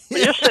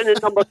 When you're sitting in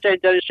number 10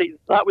 Downing Street,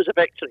 that was a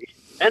victory.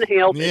 Anything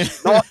else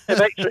is not a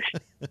victory.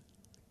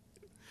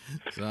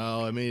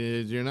 So, I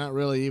mean, you're not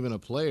really even a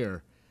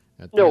player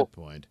at that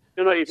point.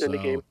 You're not even in the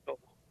game.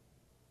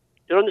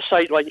 You're on the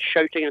sidelines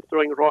shouting and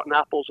throwing rotten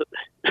apples at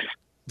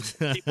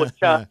the people in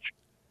charge.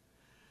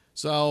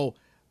 So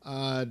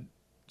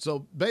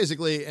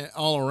basically,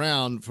 all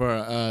around,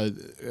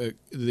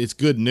 it's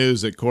good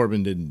news that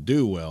Corbyn didn't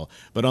do well.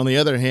 But on the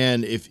other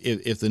hand, if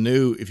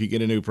you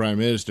get a new prime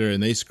minister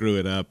and they screw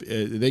it up,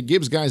 that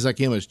gives guys like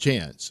him a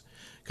chance,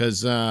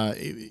 because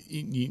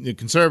the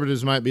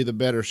conservatives might be the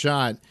better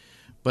shot,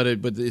 but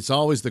it's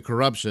always the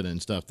corruption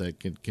and stuff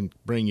that can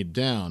bring you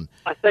down.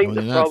 I think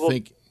the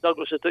problem,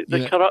 Douglas, is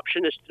the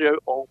corruption is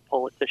throughout all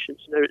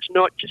politicians. Now, it's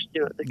not just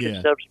the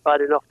Conservatives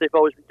bad enough; they've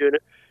always been doing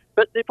it,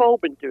 but they've all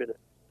been doing it.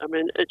 I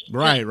mean, it's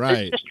right.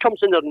 It just comes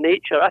in their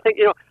nature. I think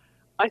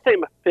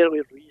I'm a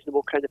fairly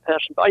reasonable kind of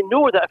person, but I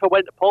know that if I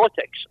went to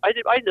politics, I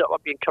ended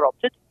up being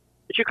corrupted.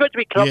 It's you've got to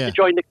be corrupt to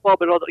join the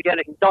club in order to get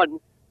anything done,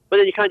 but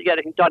then you can't get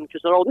anything done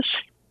because they're all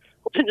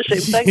doing the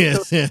same thing.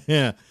 It's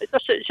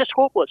just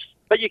hopeless.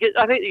 But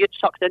I think you get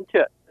sucked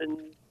into it, and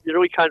you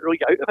really can't really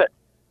get out of it.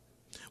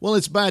 Well,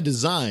 it's by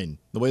design.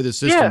 The way the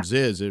systems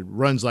is, it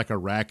runs like a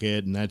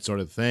racket and that sort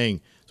of thing.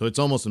 So it's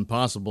almost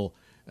impossible.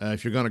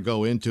 If you're going to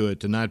go into it,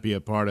 to not be a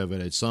part of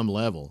it at some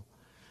level.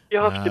 You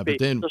have to be.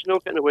 There's no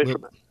getting away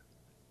from it.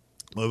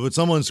 Well, when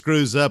someone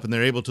screws up and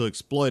they're able to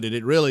exploit it,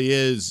 it really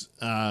is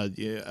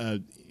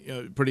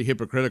pretty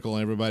hypocritical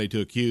on everybody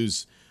to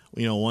accuse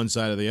one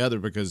side or the other,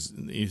 because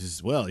he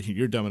says, well,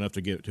 you're dumb enough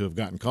to have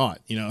gotten caught.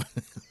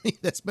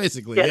 That's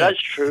basically it. That's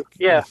true.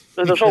 Yeah,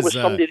 there's always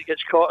somebody that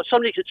gets caught.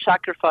 Somebody gets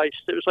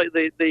sacrificed. It was like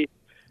the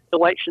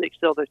election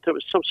itself. There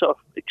was some sort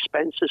of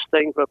expenses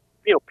thing where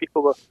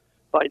people were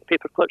buying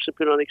paper clips and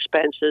putting on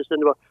expenses,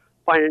 and they were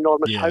buying an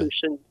enormous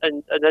house and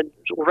then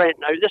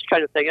renting out, this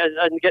kind of thing,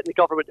 and getting the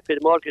government to pay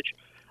the mortgage.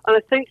 And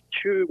I think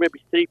 2, maybe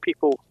 3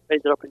 people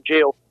ended up in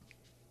jail.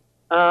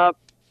 But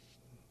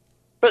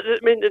I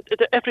mean,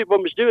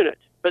 everyone was doing it.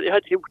 But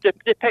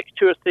they picked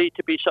 2 or 3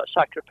 to be sort of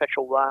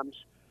sacrificial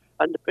lambs,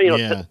 and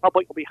the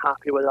public will be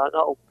happy with that.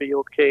 That'll be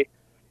okay.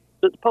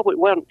 But the public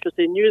weren't, because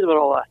they knew they were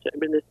all at it. I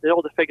mean,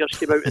 all the figures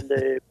came out in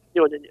the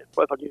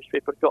whatever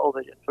newspaper got all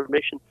the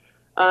information,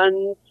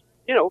 and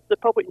the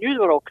public knew they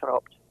were all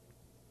corrupt.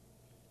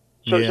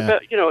 So it's a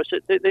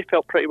bit, they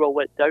felt pretty well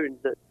let down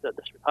that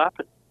this would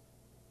happen.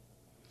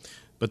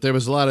 But there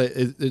was a lot of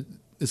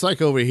it's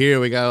like over here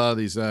we got a lot of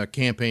these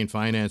campaign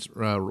finance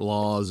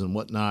laws and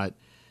whatnot,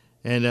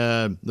 and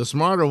the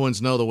smarter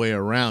ones know the way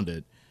around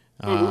it.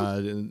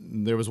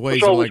 There was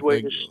ways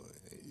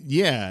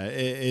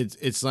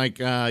it's like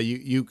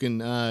you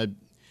can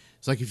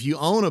it's like if you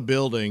own a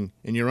building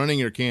and you're running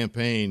your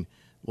campaign,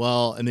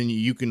 well, and then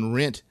you can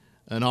rent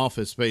an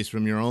office space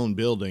from your own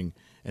building,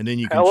 and then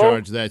you can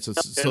charge that. So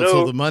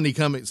the money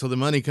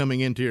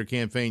coming into your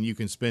campaign, you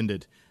can spend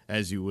it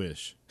as you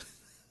wish.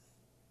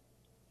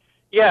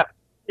 Yeah,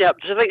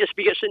 because I think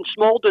it's in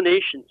small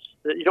donations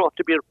that you don't have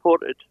to be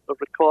reported or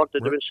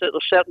recorded. Right. I mean,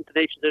 there's certain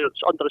donations that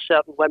it's under a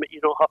certain limit, you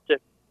don't have to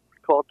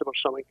record them or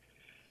something.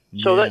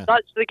 So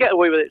that's they get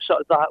away with it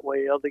sort of that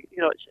way, or or it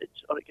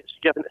gets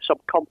given to some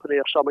company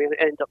or something, and it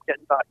ends up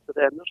getting back to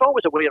them. There's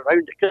always a way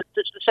around it because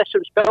the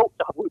system's built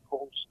to have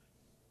loopholes.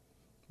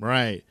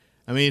 Right.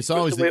 I mean, it's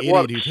always the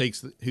idiot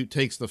who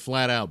takes the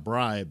flat out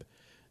bribe.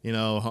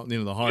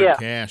 the hard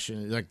cash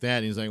and like that.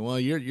 And he's like, well,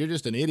 you're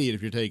just an idiot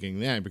if you're taking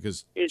that,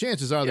 because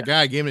chances are the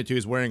guy giving it to you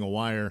is wearing a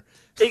wire.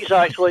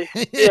 Exactly.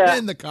 Yeah.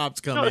 And the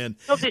cops come in.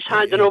 Nobody's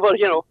handing over,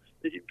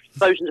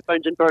 thousands of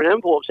pounds in burn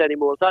envelopes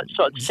anymore. That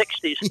sort of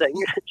 60s thing.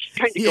 It's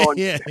kind of gone.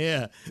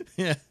 Yeah.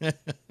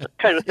 That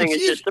kind of thing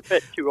is just a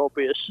bit too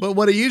obvious. But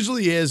what it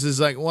usually is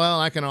like, well,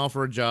 I can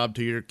offer a job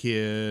to your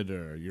kid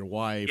or your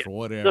wife or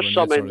whatever. There's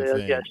some in there,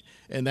 yes.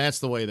 And that's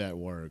the way that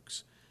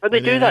works. And they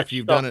do that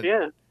stuff,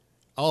 yeah.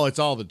 Oh, it's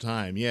all the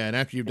time, yeah. And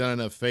after you've done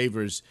enough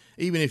favors,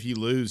 even if you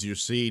lose your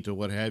seat or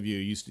what have you,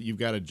 you've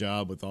got a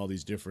job with all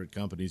these different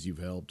companies you've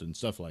helped and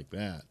stuff like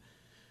that.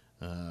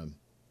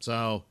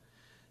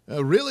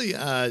 Really,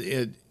 I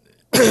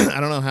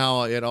don't know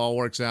how it all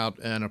works out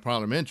in a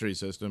parliamentary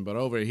system, but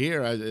over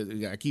here,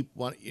 I keep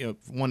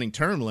wanting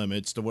term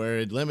limits to where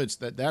it limits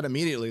that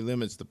immediately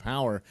limits the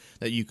power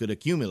that you could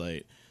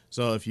accumulate.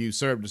 So if you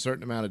served a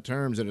certain amount of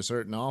terms at a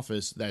certain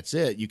office, that's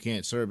it. You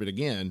can't serve it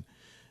again.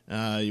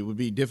 It would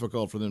be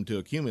difficult for them to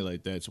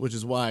accumulate that, which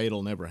is why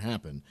it'll never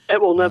happen.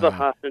 It will never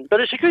happen.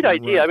 But it's a good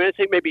idea. Right. I mean, I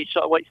think maybe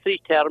sort of like 3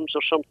 terms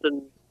or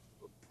something.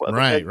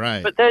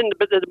 Right. But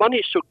the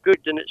money's so good,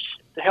 and it's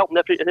helping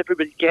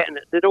everybody getting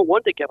it. They don't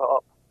want to give it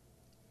up.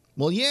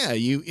 Well, yeah.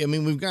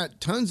 We've got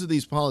tons of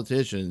these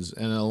politicians,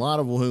 and a lot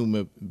of whom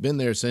have been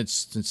there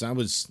since I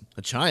was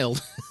a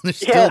child. They're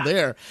still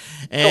there.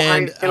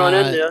 And hanging on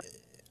in there.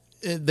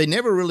 They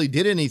never really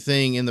did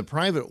anything in the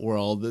private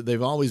world.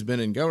 They've always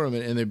been in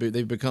government, and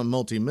they've become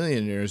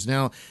multimillionaires.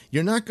 Now,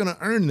 you're not going to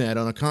earn that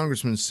on a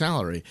congressman's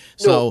salary.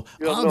 So,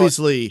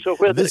 obviously,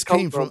 this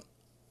came from...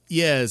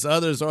 Yes,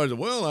 others are,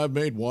 well, I've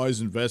made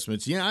wise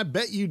investments. Yeah, I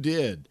bet you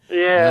did.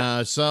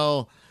 Yeah.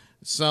 So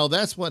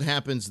that's what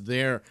happens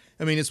there.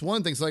 I mean, it's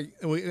one thing. It's like,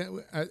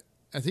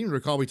 I think you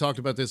recall we talked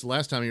about this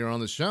last time you were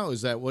on the show,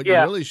 is that what you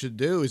really should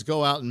do is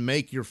go out and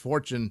make your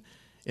fortune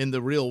in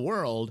the real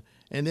world.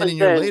 And then in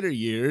your later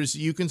years,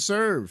 you can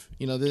serve.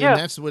 And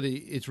that's what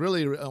it's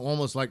really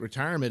almost like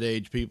retirement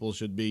age. People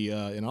should be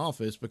in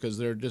office because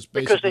they're just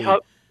basically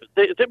because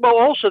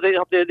they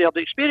have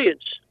the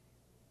experience.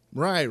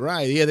 Right.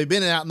 Yeah, they've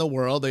been out in the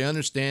world. They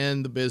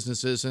understand the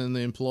businesses and the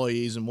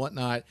employees and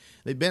whatnot.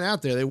 They've been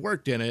out there. They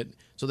worked in it,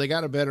 so they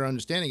got a better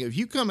understanding. If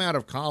you come out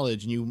of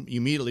college and you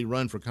immediately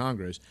run for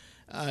Congress,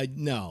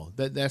 no,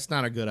 that's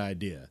not a good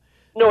idea.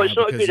 No, it's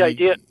not a good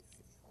idea.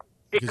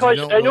 Because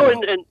I know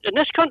in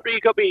this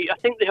country, I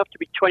think they have to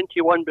be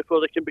 21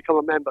 before they can become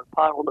a member of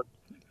Parliament.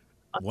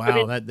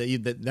 Wow,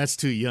 that's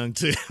too young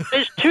too.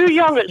 It's too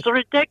young. It's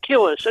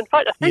ridiculous. In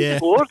fact, I think they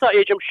lowered that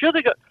age. I'm sure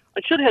they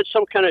had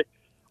some kind of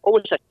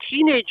almost a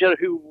teenager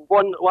who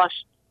won the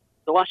last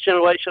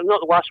general election. Not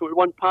the last one,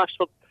 won past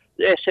for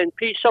the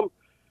SNP. Some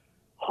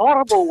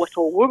horrible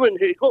little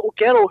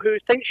girl who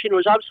thinks she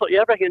knows absolutely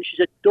everything, and she's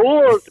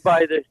adored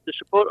by the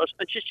supporters,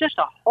 and she's just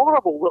a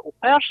horrible little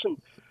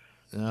person.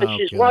 And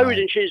she's loud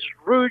and she's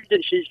rude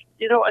and she's,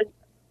 and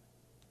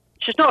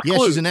she's not a clue.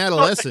 Yeah, she's an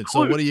adolescent,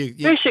 so what do you...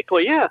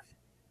 Basically, yeah.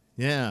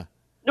 Yeah.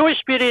 No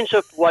experience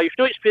of life,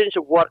 no experience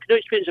of work, no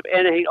experience of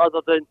anything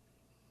other than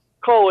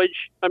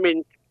college,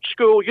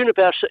 school,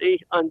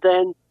 university, and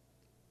then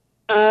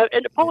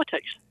into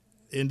politics.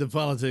 Into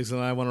politics, and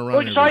I want to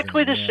run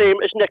exactly the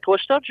same as Nicola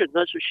Sturgeon.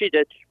 That's what she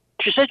did.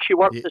 She said she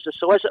worked as a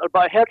solicitor, but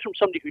I heard from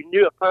somebody who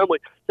knew her family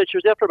that she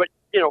was there for about,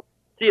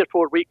 3 or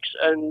 4 weeks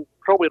and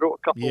probably wrote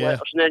a couple of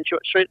letters, and then she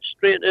went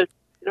straight into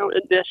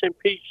the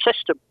SNP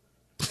system.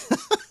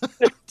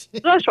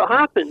 That's what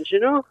happens,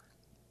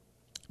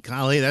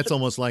 Golly, that's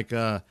almost like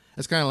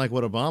that's kind of like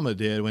what Obama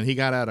did when he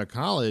got out of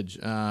college.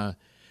 And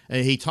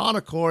he taught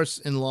a course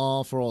in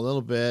law for a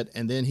little bit,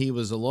 and then he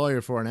was a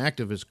lawyer for an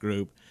activist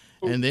group,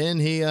 and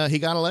then he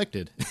got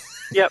elected.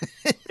 Yep.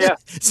 Yeah.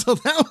 So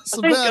that was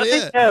about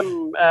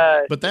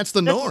it. But that's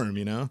the norm,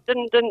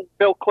 Didn't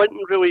Bill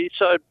Clinton really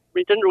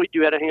he didn't really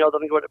do anything other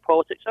than go into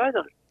politics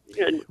either.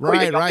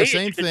 Right.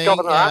 Same thing.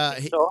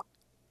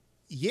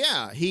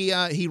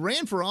 He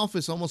ran for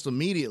office almost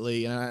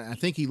immediately, and I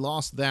think he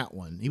lost that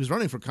one. He was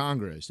running for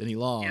Congress, and he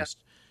lost.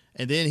 Yeah.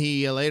 And then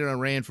he later on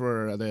ran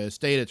for the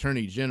state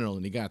attorney general,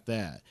 and he got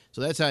that.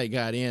 So that's how he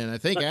got in. I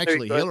think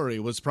actually Hillary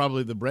was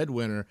probably the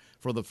breadwinner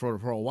for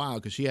a while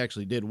because she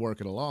actually did work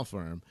at a law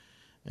firm,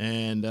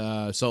 and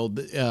so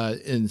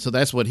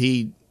that's what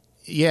he.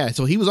 Yeah,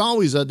 so he was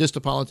always just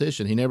a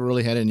politician. He never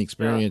really had any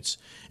experience,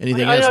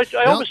 anything else.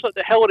 I always thought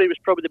that Hillary was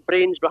probably the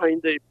brains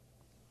behind the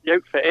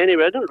outfit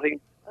anyway. I don't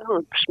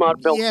know,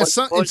 smart Bill. Yeah,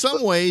 in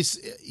some ways,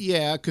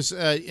 yeah, because,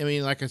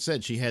 like I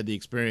said, she had the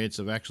experience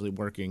of actually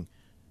working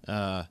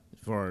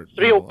for...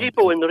 real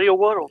people in the real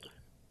world.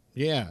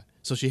 Yeah,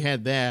 so she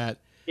had that.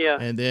 Yeah.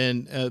 And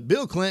then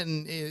Bill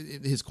Clinton,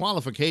 his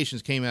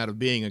qualifications came out of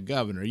being a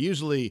governor.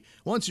 Usually,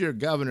 once you're a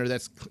governor,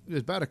 that's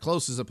about as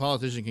close as a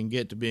politician can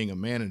get to being a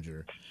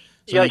manager.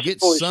 So you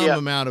get some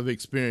amount of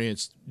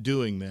experience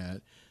doing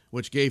that,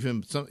 which gave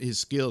him his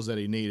skills that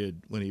he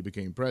needed when he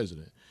became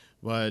president.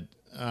 But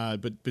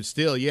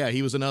still,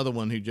 he was another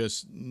one who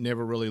just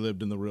never really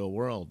lived in the real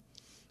world.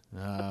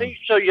 I think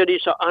so. You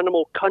need some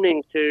animal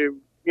cunning to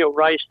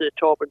rise to the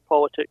top in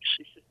politics.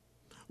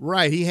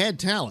 Right, he had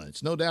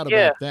talents, no doubt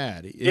Yeah. about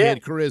that. He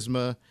had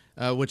charisma,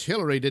 which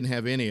Hillary didn't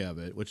have any of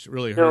it, which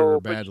really hurt her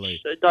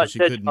badly. That she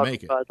did couldn't hurt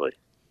make it. badly.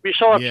 We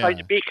saw her try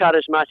to be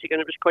charismatic, and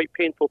it was quite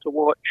painful to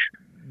watch.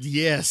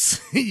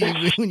 Yes,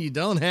 when you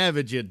don't have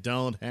it, you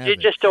don't have it. You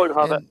just don't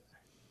have it.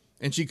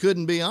 And she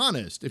couldn't be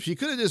honest. If she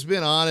could have just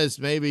been honest,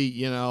 maybe,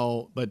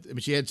 but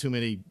she had too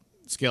many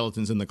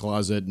skeletons in the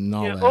closet and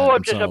all that. Oh,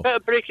 just a bit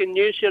of breaking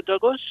news here,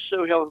 Douglas.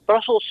 So we have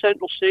Brussels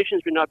Central Station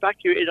has been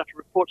evacuated after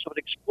reports of an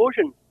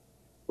explosion.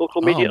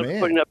 Local media are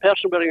reporting that a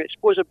person wearing an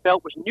explosive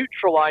belt was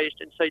neutralised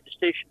inside the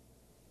station.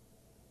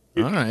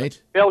 All right.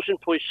 Belgian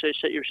police say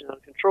situation is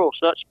under control.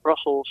 So that's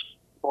Brussels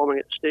bombing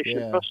at the station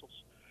in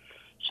Brussels.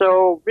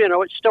 So,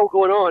 it's still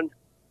going on,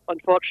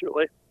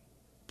 unfortunately.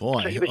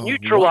 Boy. So he was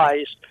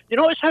neutralised. You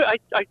notice how I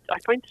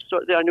find this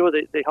sort of, I know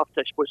they have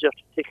to, I suppose, they have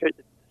to take out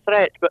the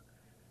threat, but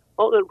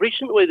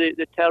recently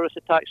the terrorist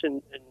attacks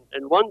in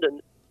London,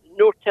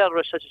 no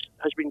terrorist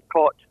has been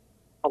caught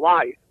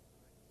alive.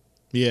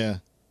 Yeah.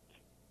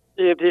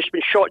 They've just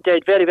been shot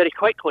dead very, very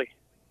quickly.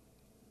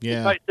 Yeah.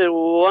 In fact, the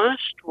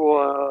last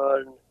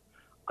one,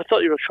 I thought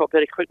they were shot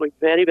very quickly,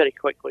 very, very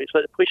quickly. It's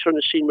like the police were on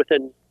the scene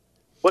within.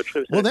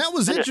 Well, that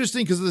was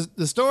interesting because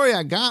the story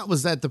I got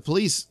was that the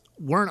police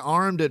weren't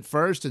armed at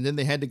first, and then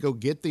they had to go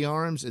get the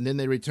arms, and then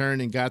they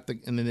returned and got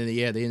and then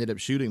they ended up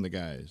shooting the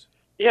guys.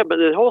 Yeah, but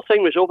the whole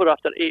thing was over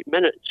after 8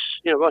 minutes.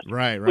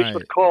 Right. Police were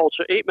called,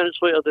 so 8 minutes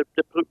later the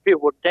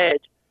people were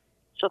dead.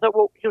 So I thought,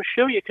 well,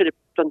 sure you could have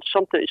done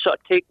something to sort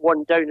of take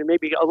one down and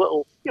maybe get a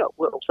little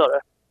sort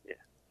of.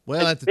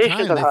 Well, at the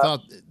time, they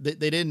thought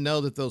they didn't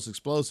know that those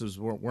explosives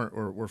were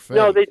fake.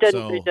 No, they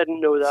didn't. They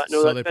didn't know that.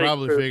 No, so they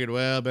probably figured,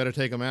 well, better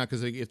take them out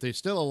because if they're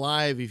still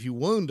alive, if you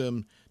wound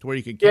them to where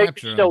you can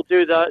capture them, still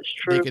do that. It's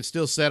true. They could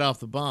still set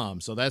off the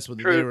bomb. So that's what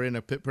they were in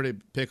a pretty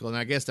pickle, and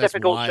I guess that's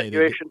difficult why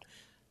situation.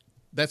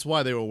 That's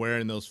why they were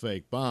wearing those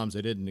fake bombs.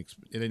 They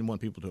didn't want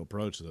people to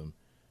approach them.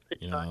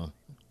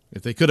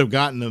 If they could have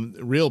gotten them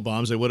real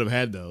bombs, they would have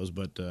had those,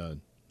 but.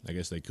 I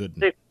guess they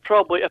couldn't. If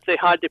they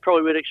had, they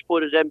probably would have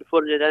exploded them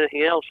before they did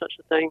anything else. That's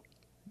the thing.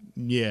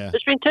 Yeah.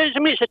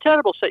 It's a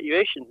terrible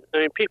situation. I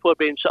mean, people are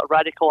being sort of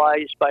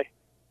radicalized by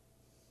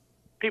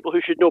people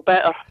who should know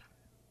better.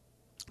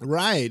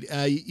 Right.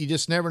 You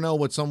just never know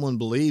what someone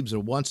believes or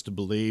wants to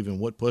believe and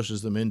what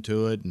pushes them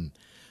into it and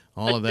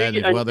all of that.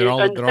 They're all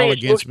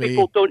against me. Most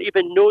people don't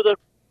even know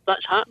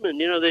that's happening.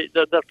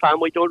 Their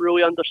family don't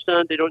really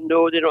understand. They don't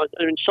know.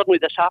 I mean, suddenly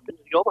this happens.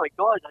 They go, oh my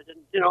God, I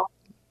didn't,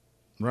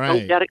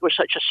 Right. Derek was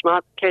such a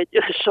smart kid,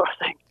 sort of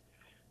thing.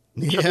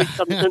 Yeah.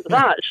 Something into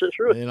that. So it's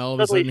really, and all of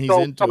a sudden he's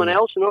into someone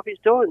else and off he's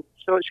doing.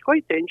 So it's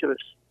quite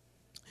dangerous.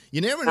 You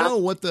never know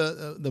what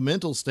the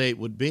mental state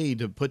would be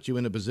to put you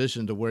in a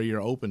position to where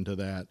you're open to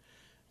that.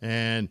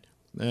 And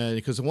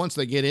because once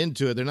they get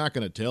into it, they're not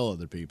going to tell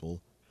other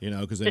people,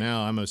 because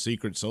now I'm a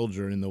secret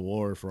soldier in the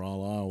war for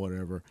Allah or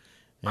whatever.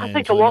 And I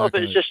think a lot of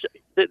it is just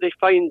that they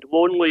find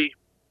lonely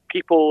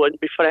people and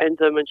befriend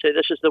them and say,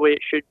 this is the way it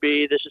should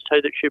be, this is how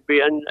it should be.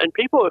 And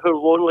people who are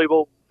lonely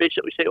will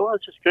basically say, oh,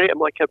 this is great, I'm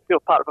like a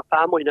part of a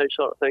family now,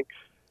 sort of thing.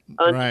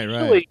 And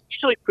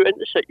easily put into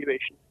the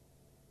situation.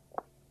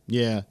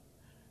 Yeah.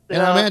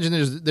 And I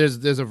imagine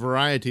there's a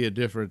variety of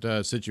different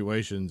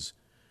situations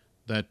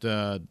that,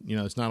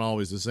 it's not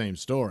always the same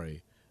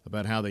story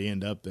about how they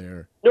end up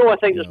there. No, I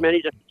think there's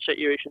many different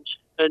situations.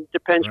 And it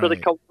depends where they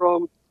come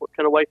from, what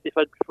kind of life they've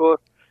had before.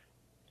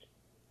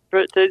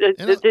 But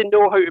they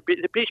know how to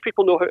be. These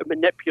people know how to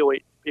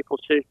manipulate people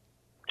to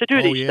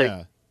do these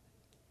things.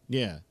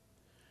 Yeah.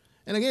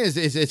 And again,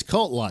 it's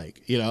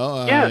cult-like,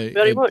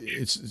 very much.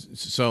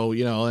 So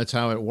that's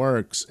how it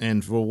works.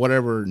 And for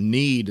whatever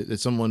need that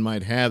someone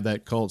might have,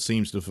 that cult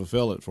seems to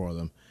fulfill it for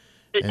them.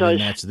 It does.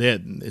 And that's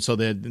it. So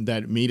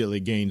that immediately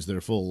gains their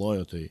full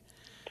loyalty.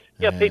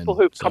 Yeah, people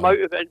who come out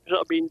of it and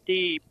sort of being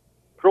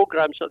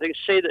programs that they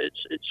say that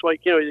it's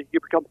like you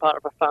become part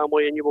of a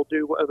family and you will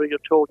do whatever you're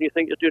told and you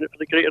think you're doing it for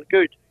the greater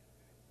good.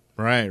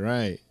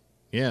 Right.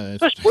 Yeah.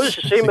 I suppose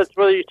it's the same with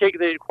whether you take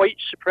the white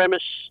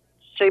supremacist,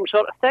 same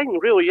sort of thing,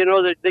 really.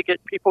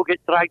 People get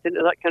dragged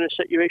into that kind of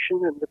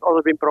situation and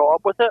they've been brought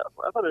up with it or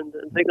whatever and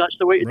think that's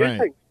the way to do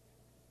things.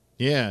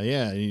 Yeah.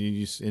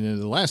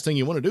 And the last thing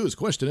you want to do is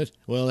question it.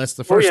 Well, that's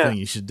the first thing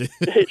you should do.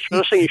 It's the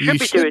first thing you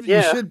should be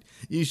doing,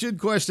 You should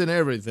question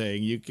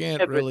everything. You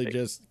can't really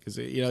just, because,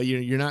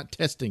 you're not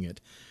testing it.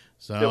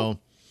 So, no.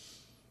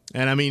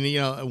 And I mean,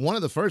 one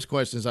of the first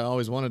questions I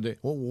always wanted to,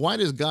 why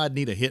does God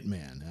need a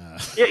hitman?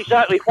 Yeah,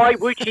 exactly. Why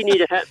would he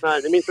need a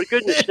hitman? I mean, for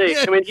goodness sake.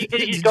 I mean,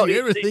 did you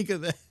ever think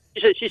of that?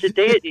 He's a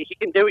deity. He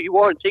can do what he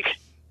wants. He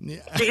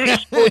can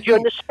explode you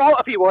on the spot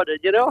if he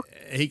wanted,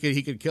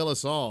 He could kill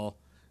us all.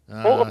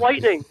 Bolt of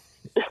lightning.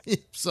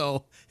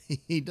 So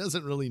he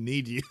doesn't really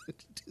need you.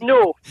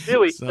 No,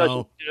 really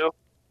doesn't.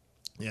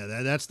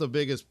 Yeah, that's the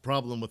biggest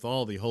problem with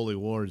all the holy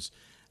wars.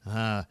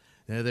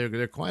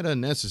 They're quite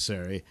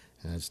unnecessary.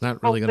 It's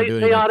not really going to do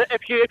anything. They are.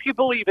 If you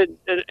believe in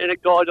a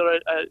God or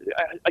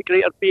a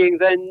greater being,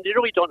 then you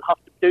really don't have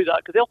to do that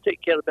because they'll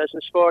take care of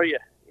business for you.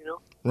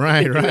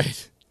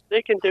 Right.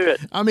 They can do it.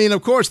 I mean,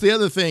 of course, the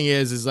other thing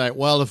is like,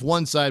 well, if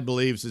one side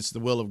believes it's the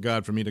will of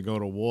God for me to go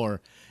to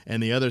war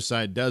and the other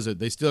side does it,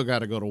 they still got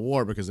to go to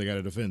war because they got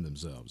to defend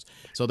themselves.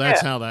 So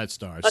that's how that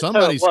starts.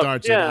 Somebody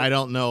starts it. I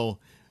don't know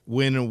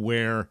when or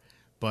where,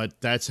 but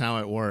that's how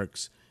it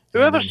works.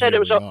 Whoever said it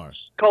was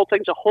called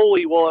things a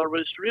holy war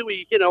was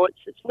really,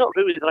 it's not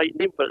really the right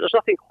name for it. There's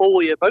nothing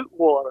holy about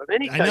war of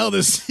any kind. I know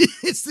this.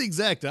 It's the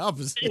exact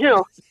opposite.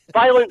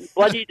 Violent,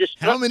 bloody,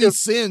 destructive. How many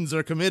sins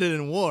are committed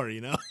in war,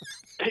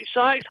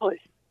 Exactly.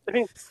 I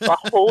mean, a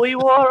holy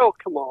war? Oh,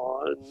 come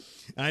on.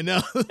 I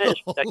know.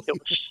 It's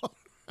ridiculous.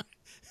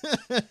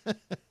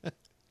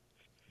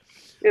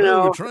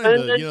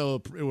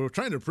 We're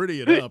trying to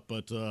pretty it up,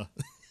 but...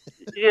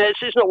 Yeah,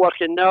 it's not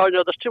working. No,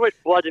 there's too much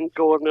blood and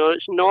gore. No,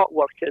 it's not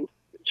working.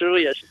 It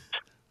really isn't.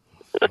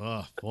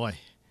 Oh, boy.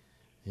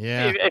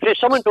 Yeah. If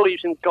someone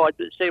believes in God,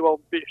 but say, well,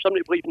 if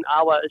somebody believes in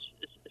Allah, it's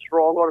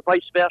wrong, or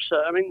vice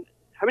versa. I mean,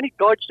 how many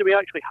gods do we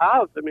actually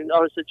have? I mean,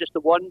 or is it just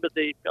the one, but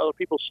other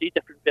people see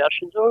different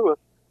versions of it?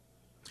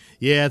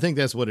 Yeah, I think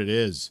that's what it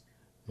is.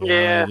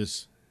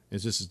 It's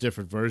just a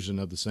different version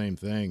of the same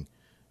thing.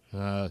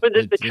 But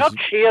the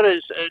church here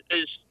is,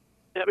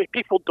 I mean,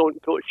 people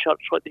don't go to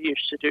church like they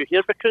used to do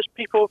here because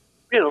people,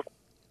 they're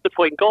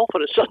playing golf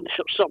on a Sunday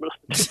or something.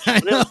 I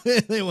know.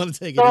 They want to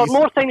take it There are easy.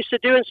 more things to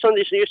do on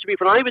Sundays than there used to be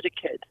when I was a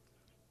kid.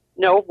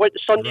 Went to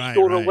Sunday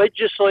school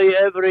religiously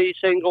every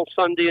single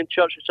Sunday in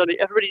church on Sunday.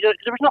 Everybody did it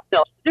because there was nothing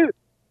else to do.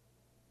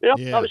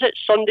 That was it.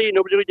 Sunday,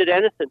 nobody really did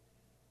anything.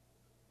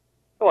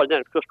 Oh, and then,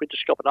 of course, we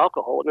discovered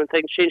alcohol, and then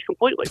things changed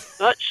completely.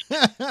 That's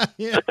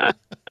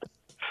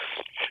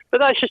But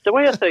that's just the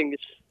way of things.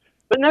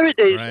 But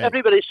nowadays,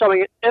 everybody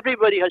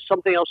has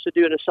something else to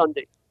do on a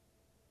Sunday.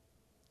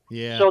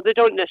 Yeah. So they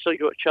don't necessarily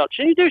go to church.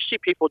 And you do see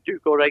people do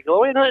go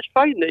regularly, and that's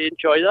fine. They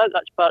enjoy that.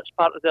 That's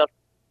part of their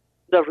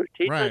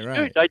routine. That's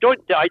good. I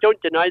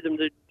don't deny them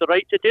the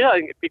right to do that. I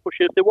think people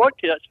should if they want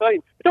to. That's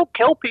fine. But don't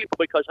kill people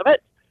because of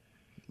it.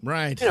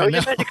 Right. You're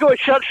meant to go to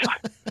church,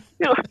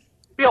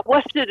 be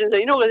uplifted, and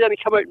then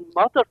come out and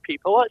murder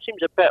people. That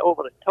seems a bit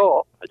over the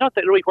top. I don't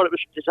think really what it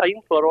was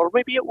designed for, or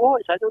maybe it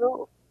was. I don't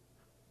know.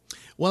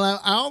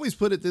 Well, I always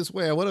put it this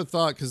way. I would have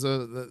thought, because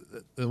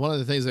one of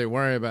the things they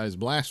worry about is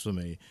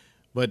blasphemy.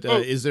 But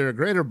is there a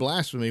greater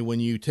blasphemy when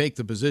you take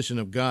the position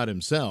of God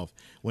himself,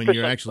 when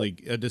you're actually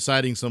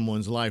deciding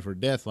someone's life or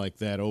death like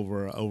that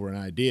over an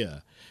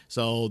idea?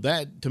 So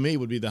that, to me,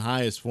 would be the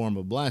highest form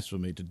of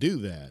blasphemy, to do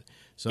that.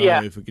 So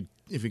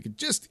if we could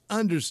just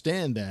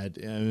understand that,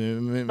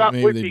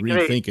 maybe they'd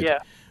rethink it. Yeah.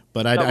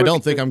 But I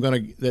don't think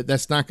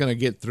that's not going to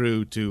get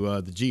through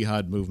to the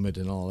jihad movement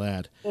and all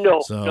that.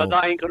 No,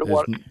 that ain't going to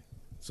work.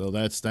 So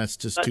that's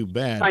just too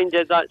bad.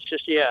 That's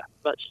just,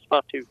 that's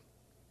far too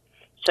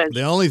sensitive.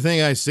 The only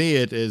thing I see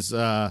it is,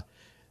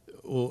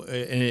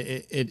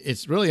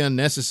 it's really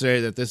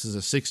unnecessary that this is a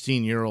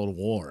 16-year-old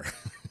war.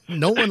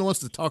 No one wants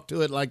to talk to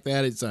it like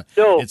that. It's an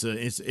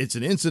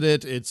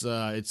incident.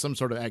 It's some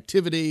sort of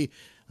activity,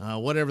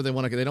 whatever they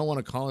want to. They don't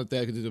want to call it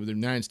that because the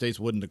United States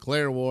wouldn't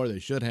declare war. They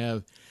should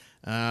have.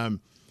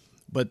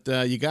 But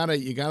you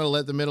gotta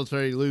let the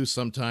military loose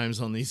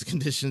sometimes on these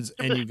conditions,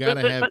 and you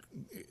gotta have.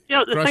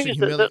 The thing is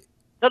that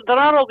there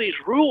are all these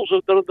rules.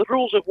 The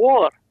rules of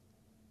war.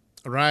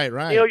 Right.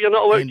 You're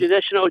not allowed to do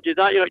this. You're not allowed to do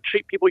that. You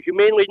treat people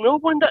humanely. No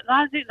one they're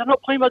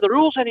not playing by the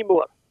rules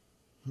anymore.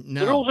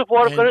 No. The rules of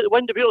war.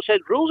 When the people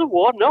said rules of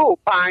war, no,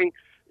 bang.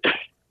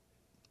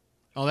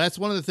 Oh, that's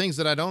one of the things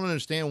that I don't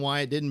understand why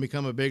it didn't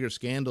become a bigger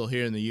scandal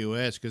here in the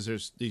U.S. because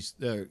there's these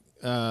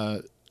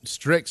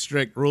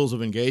strict rules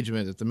of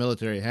engagement that the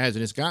military has,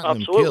 and it's gotten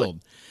them killed.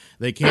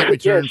 They can't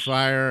return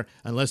fire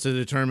unless they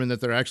determine that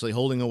they're actually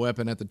holding a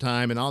weapon at the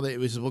time, and all that. It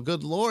was, well,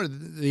 good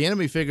Lord, the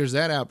enemy figures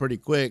that out pretty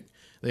quick.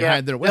 They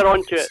hide their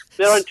weapons.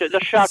 They're onto it.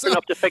 They're sharp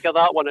enough to figure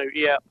that one out.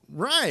 Yeah.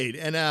 Right,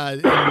 and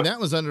that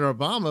was under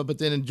Obama. But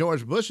then in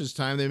George Bush's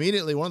time,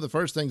 one of the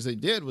first things they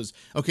did was,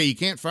 okay, you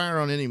can't fire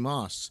on any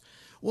mosques.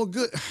 Well,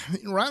 good.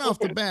 Right off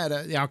the bat,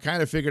 Al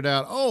Qaeda figured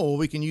out,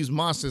 we can use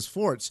mosques as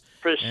forts.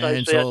 Precisely.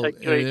 And so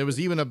there was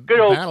even a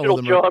battle with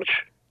them. George.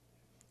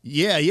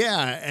 Yeah,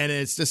 and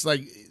it's just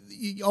like,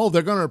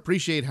 they're going to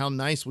appreciate how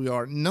nice we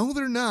are. No,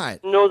 they're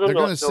not. No, they're not. They're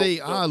going to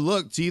say,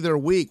 look, it's either a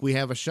week, we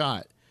have a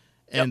shot.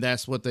 And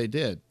that's what they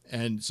did.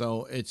 And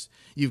so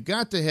you've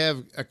got to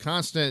have a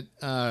constant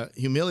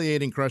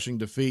humiliating, crushing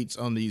defeats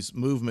on these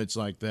movements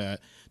like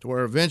that, to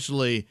where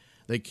eventually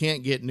they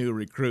can't get new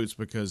recruits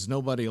because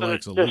nobody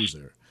likes a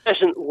loser.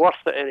 Isn't worth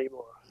it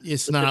anymore.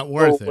 It's not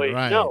worth it,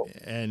 right? No.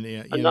 And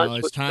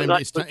it's time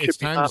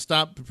to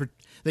stop.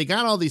 They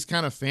got all these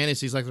kind of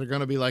fantasies, like they're going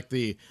to be like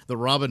the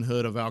Robin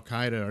Hood of Al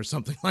Qaeda or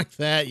something like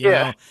that. You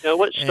know?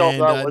 Let's stop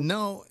that one.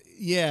 No,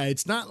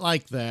 it's not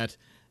like that.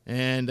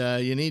 And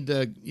you need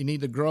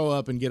to grow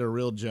up and get a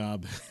real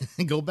job,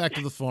 and go back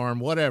to the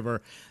farm,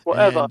 whatever,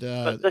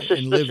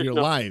 and live your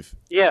life.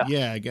 Yeah,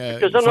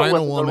 find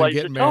a woman,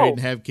 get married, and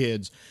have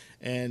kids,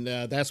 and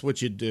that's what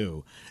you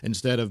do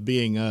instead of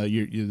being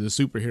the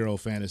superhero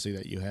fantasy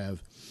that you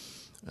have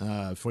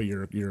for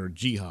your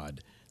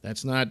jihad.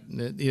 That's not,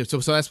 so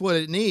that's what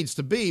it needs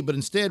to be. But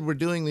instead, we're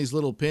doing these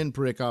little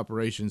pinprick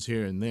operations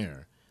here and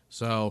there.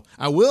 So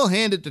I will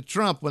hand it to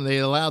Trump when they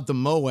allowed the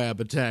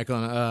Moab attack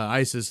on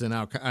ISIS in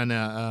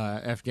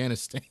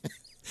Afghanistan.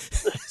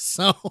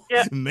 So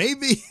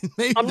maybe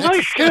I'm not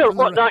sure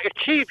what that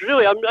achieved.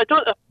 Really, I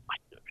don't.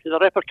 The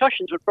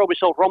repercussions were probably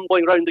still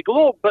rumbling around the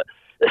globe, but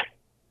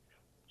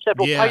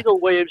several tidal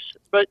waves.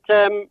 But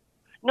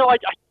no, I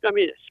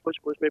mean, I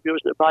suppose maybe it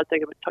wasn't a bad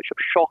thing, of a touch of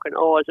shock and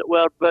awe, as it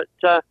were. But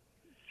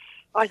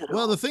I don't know.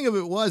 Well, the thing of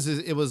it was,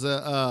 it was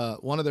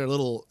one of their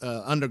little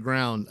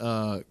underground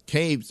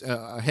caves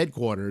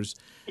headquarters.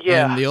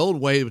 Yeah. And the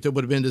old way would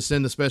have been to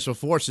send the special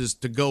forces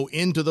to go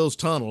into those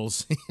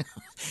tunnels,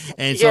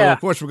 and so of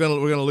course we're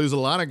gonna lose a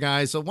lot of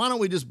guys. So why don't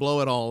we just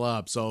blow it all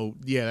up? So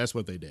that's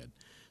what they did.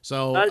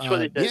 So that's what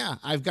they did. Yeah,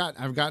 I've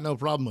got no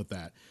problem with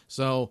that.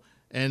 So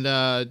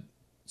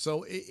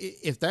so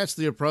if that's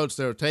the approach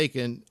they're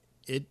taking,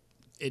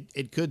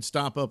 it could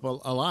stop up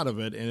a lot of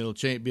it, and it'll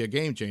be a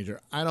game changer.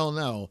 I don't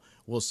know.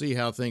 We'll see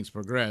how things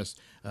progress.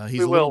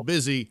 He's a little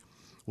busy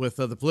with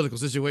the political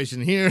situation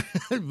here,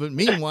 but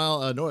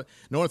meanwhile,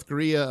 North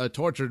Korea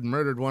tortured and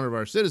murdered one of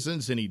our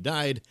citizens, and he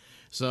died.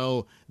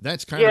 So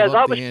that's kind of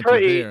up the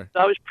ante there.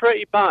 That was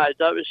pretty bad.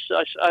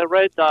 I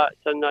read that,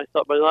 and I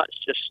thought, well, that's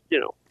just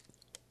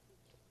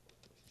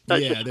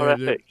that's just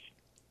horrific.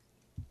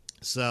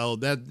 So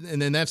and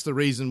then that's the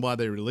reason why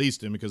they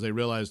released him, because they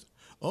realized,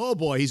 oh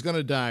boy, he's going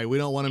to die. We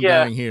don't want him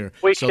dying here.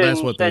 So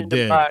that's what they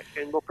did. Back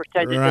and we'll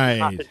pretend it didn't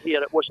happen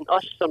here. It wasn't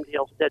us. Somebody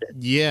else did it.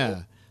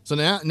 Yeah. So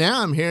now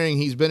I'm hearing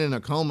he's been in a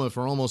coma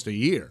for almost a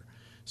year.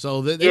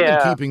 So they've been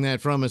keeping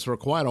that from us for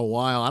quite a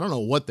while. I don't know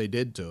what they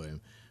did to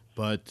him,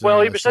 but he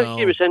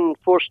was in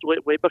forced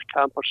labor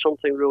camp or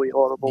something really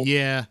horrible.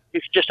 Yeah.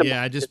 He's just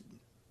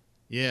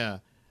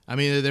I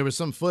mean, there was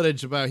some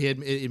footage about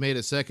he made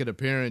a second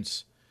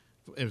appearance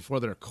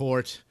before their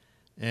court.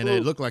 And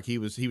it looked like he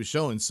was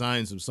showing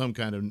signs of some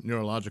kind of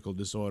neurological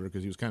disorder,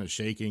 because he was kind of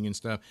shaking and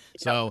stuff.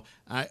 Yeah. So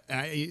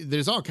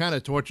there's all kind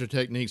of torture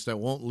techniques that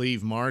won't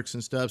leave marks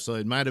and stuff. So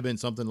it might have been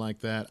something like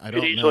that. I don't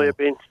know. Could easily have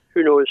been.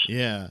 Who knows?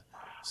 Yeah.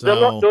 So, they're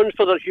not known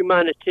for their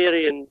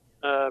humanitarian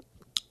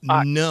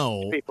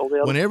people.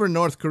 Whenever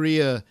North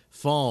Korea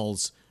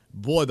falls,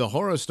 boy, the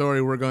horror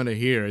story we're going to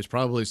hear is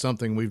probably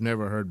something we've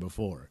never heard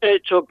before.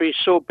 It will be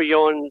so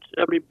beyond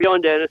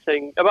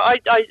anything. But I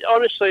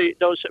honestly,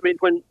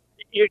 when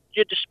you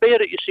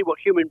despair it, you see what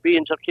human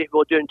beings are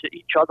capable of doing to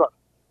each other.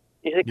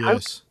 You think, how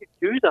can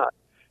you do that?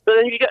 But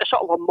then you get a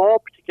sort of a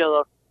mob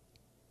together.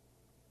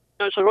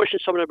 I was watching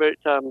something about,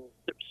 I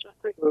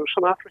think it was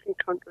some African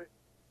country.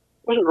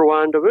 It wasn't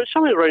Rwanda, but it was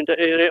something around the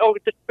area. Oh,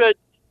 the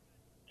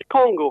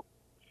Congo.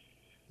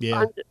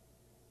 Yeah. And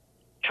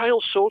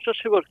child soldiers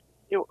who were,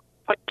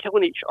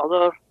 killing each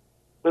other.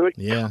 They would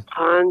cut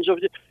hands of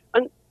it.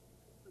 And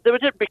they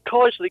did it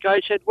because the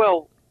guy said,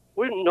 well,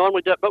 we didn't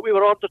normally do it, but we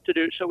were ordered to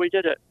do it, so we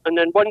did it. And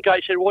then one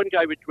guy said one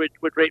guy would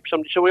rape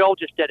somebody, so we all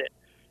just did it.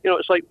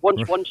 It's like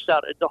once one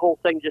started, the whole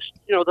thing just,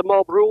 the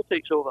mob rule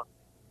takes over.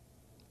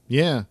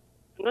 Yeah.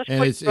 And that's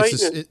quite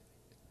frightening.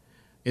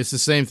 It's the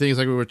same thing as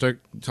like we were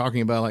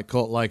talking about, like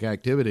cult-like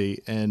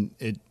activity, and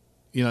it,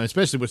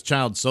 especially with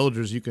child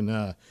soldiers, you can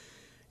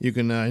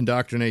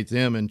indoctrinate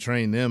them and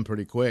train them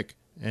pretty quick,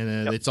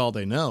 and it's all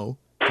they know,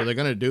 so they're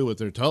going to do what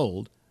they're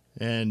told,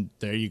 and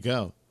there you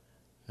go.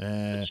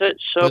 That's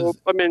it. So, it's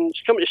coming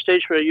to a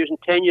stage where they're using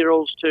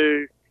 10-year-olds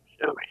to,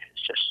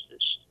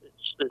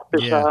 it's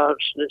bizarre,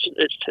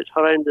 it's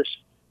horrendous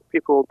what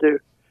people will do.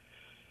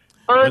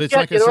 And but it's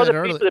like I said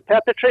earlier, the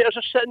perpetrators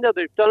are sitting there,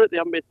 they've done it, they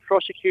haven't been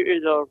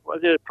prosecuted, or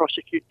they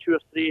prosecute 2 or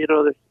 3,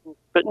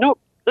 but no,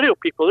 the real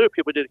people do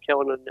the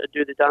killing and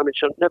do the damage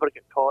and never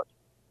get caught.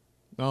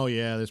 Oh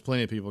yeah, there's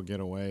plenty of people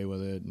get away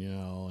with it,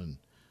 and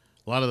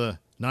a lot of the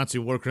Nazi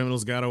war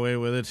criminals got away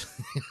with it.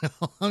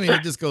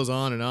 It just goes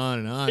on and on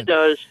and on. It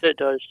does.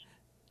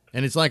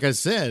 And it's like I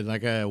said,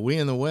 we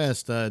in the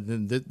West,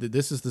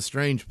 this is the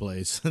strange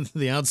place,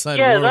 the outside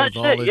world.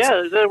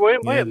 That's it.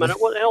 Wait a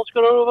minute, what the hell's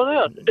going on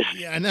over there?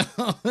 Yeah, I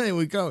know.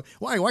 We go,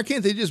 why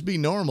can't they just be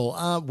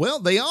normal? Well,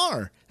 they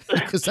are,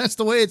 because that's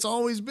the way it's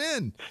always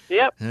been.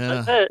 Yep,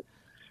 that's it.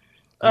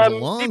 It's a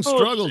long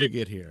struggle to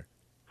get here.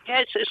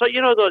 Yeah, it's like,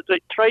 the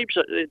tribes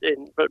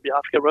in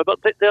Africa, but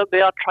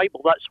they are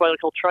tribal. That's why they're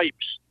called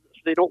tribes.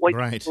 They don't like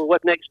people who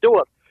live next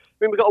door.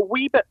 We've got a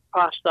wee bit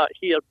past that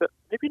here, but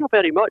maybe not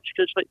very much,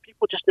 because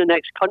people just in the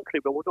next country,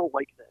 but we don't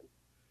like them.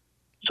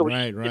 So we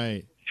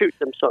shoot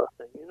them, sort of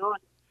thing,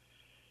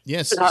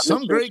 Yes,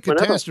 some great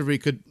catastrophe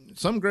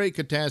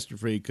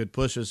could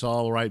push us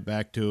all right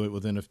back to it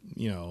within a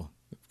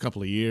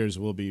couple of years.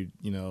 We'll be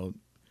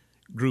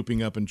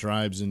grouping up in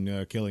tribes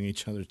and killing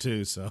each other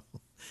too. So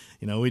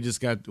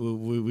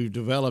we've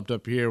developed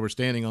up here. We're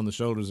standing on the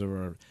shoulders of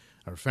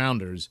our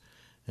founders,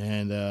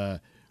 and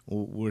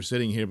we're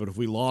sitting here. But if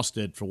we lost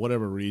it for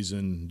whatever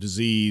reason,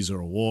 disease or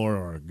a war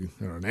or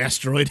an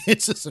asteroid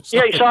hits us or something.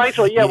 Yeah,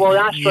 exactly. Yeah, well, an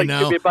asteroid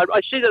could be bad.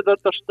 I see that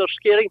they're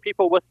scaring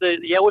people with the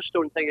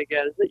Yellowstone thing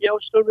again. Is it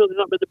Yellowstone? Really,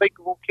 not with the big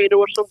volcano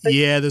or something?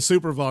 Yeah, the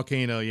super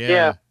volcano.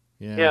 Yeah.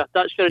 Yeah,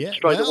 that's going to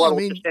destroy the world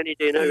just any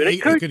day now. And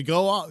it could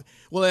go off.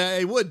 Well,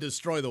 it would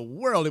destroy the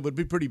world. It would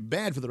be pretty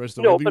bad for the rest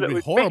of the world. But it would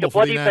be horrible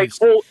for the United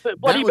States.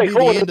 Bloody big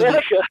hole in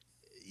America.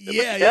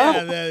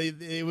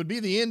 It would be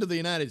the end of the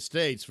United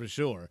States for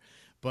sure.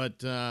 But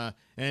that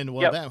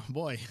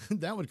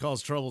would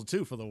cause trouble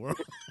too for the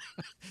world.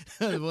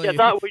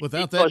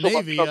 Without that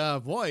Navy, a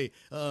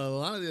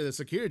lot of the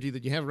security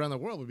that you have around the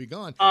world would be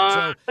gone.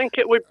 I think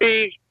it would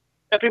be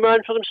every man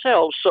for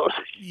themselves. So.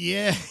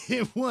 Yeah,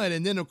 it would.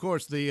 And then, of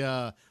course,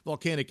 the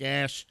volcanic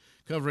ash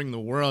covering the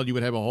world, you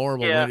would have a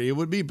horrible winter. It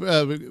would be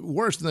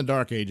worse than the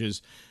Dark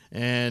Ages.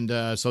 And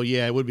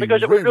it would be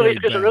because it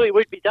really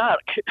would be dark.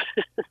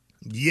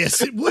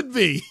 Yes, it would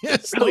be.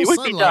 Yes, really no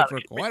sunlight for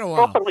quite a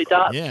while. Properly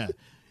dark. Yeah.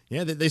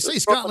 Yeah, they say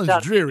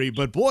Scotland's dreary,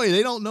 but boy,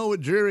 they don't know what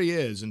dreary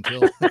is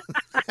until.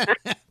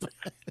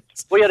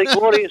 We had a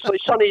gloriously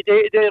sunny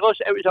day today. It was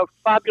a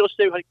fabulous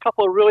day. We had a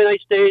couple of really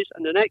nice days,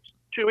 and the next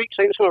 2 weeks,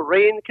 I think it's going to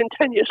rain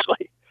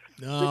continuously.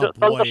 Oh, We've got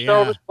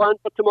thunderstorms planned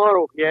for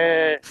tomorrow.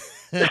 Yeah.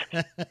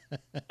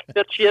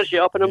 That cheers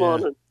you up in the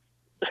morning.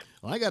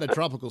 Well, I got a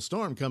tropical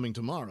storm coming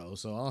tomorrow,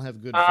 so I'll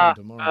have good fun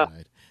tomorrow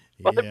night.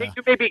 Well, we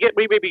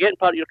may be getting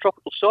part of your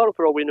tropical storm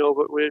for all we know,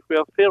 but we've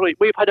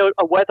had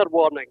a weather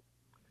warning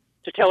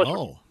to tell us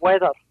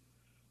weather.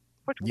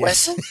 What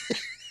weather?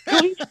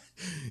 Really?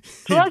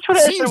 So that's what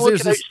it is. We're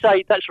looking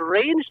outside. That's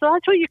rain. So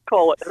that's what you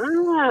call it.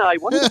 I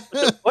wonder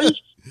what it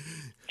was.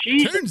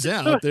 Jesus. Turns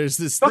out there's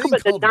this Talk thing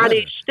about called the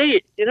nanny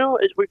state.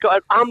 We've got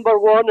an amber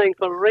warning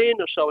for rain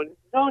or something.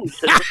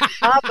 Nonsense.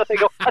 I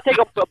think I'll put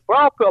a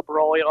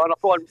brolly on. I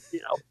thought,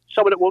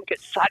 someone that won't get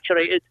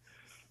saturated.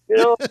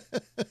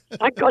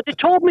 Thank God they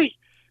told me.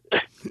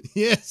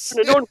 Yes.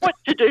 And I known what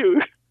to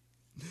do.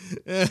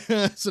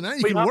 So now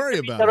you can worry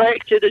about it.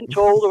 Directed and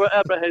told or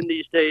whatever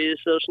these days.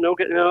 There's you're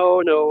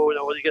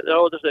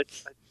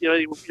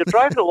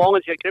driving along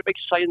and you get a big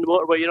sign on the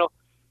motorway,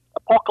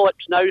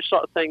 apocalypse now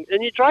sort of thing,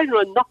 and you're driving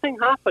around, nothing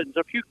happens.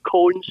 A few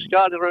cones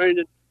scattered around,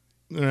 and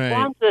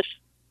planned this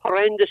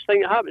horrendous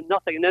thing that happened,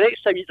 nothing. And the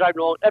next time you're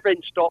driving along,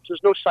 everything stops.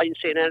 There's no sign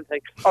saying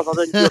anything other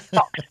than you're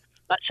fucked.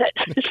 That's it.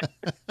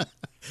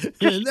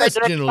 Just that's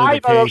spend the generally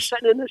 5 the hours case.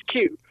 sitting in this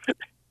queue.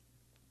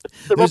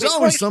 There's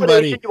always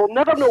somebody. You will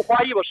never know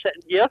why you were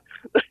sitting here.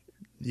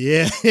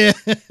 Yeah.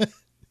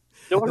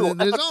 No one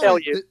will ever tell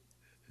you.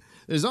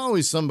 There's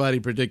always somebody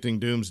predicting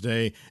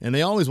doomsday, and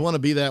they always want to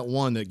be that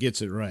one that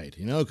gets it right,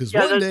 because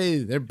one day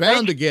they're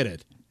bound to get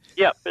it.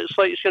 Yeah, it's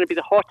like it's going to be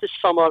the hottest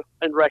summer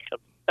in record.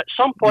 At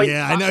some point...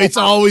 Yeah, I know. It's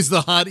always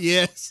the hot,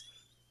 yes.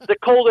 The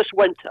coldest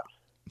winter.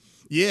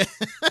 Yeah.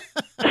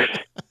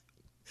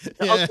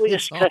 The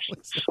ugliest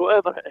Christmas,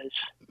 whatever it is.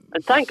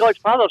 And thank God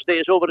Father's Day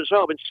is over as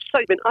well.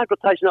 I've been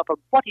advertising that for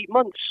bloody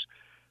months.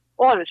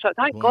 Oh, and it's like,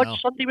 thank God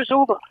Sunday was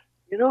over.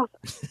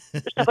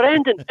 It's never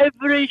ending.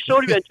 Every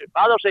story we went to,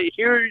 Father's Day,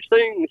 huge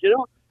things,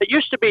 It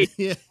used to be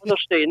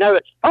Father's Day, now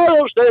it's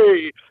Father's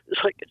Day.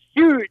 It's like, it's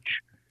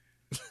huge.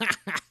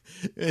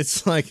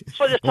 It's like,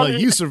 well,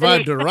 you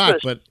survived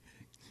Iraq,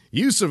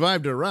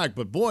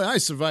 but boy, I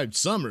survived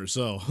summer,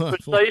 so.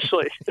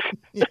 Precisely.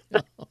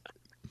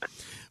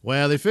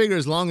 Well, they figure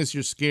as long as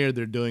you're scared,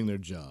 they're doing their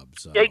job.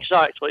 So.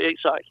 Exactly.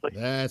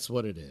 That's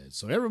what it is.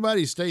 So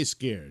everybody stay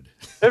scared.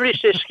 Everybody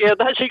stay scared.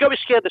 You've got to be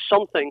scared of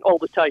something all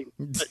the time.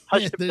 It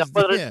has to be,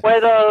 whether it's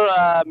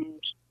weather,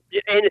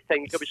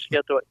 anything, you've got to be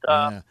scared of it.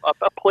 A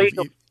plague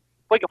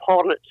of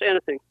hornets,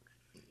 anything.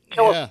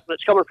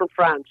 It's coming from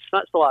France.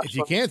 That's the last one. If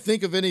you can't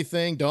think of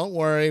anything, don't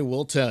worry.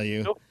 We'll tell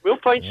you. We'll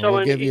find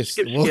someone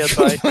we'll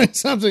find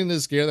something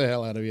to scare the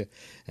hell out of you.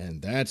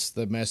 And that's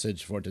the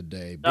message for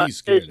today. Be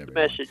scared, everyone.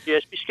 That is the message,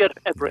 yes. Be scared of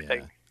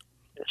everything. Yeah.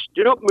 Yes.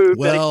 Do not move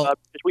very far,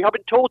 because we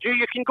haven't told you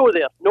can go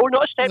there. No,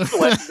 not a step to the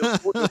left.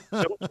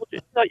 No,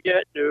 not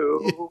yet.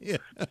 No. Yeah.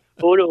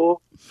 Oh,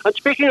 no. And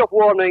speaking of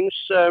warnings,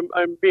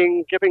 I'm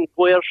giving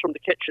glares from the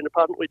kitchen.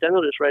 Apparently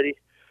dinner is ready.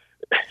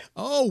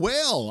 Oh,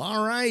 well,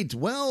 all right.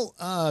 Well,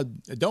 I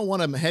don't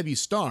want to have you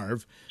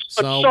starve.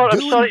 So I'm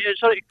sorry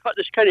to cut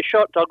this kind of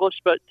short, Douglas,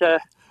 but...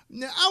 we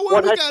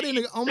got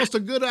in almost a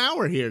good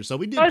hour here, so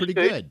we did pretty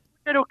good.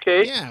 We did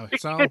okay. Yeah, we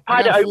could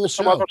pad it out with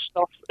some other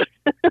stuff.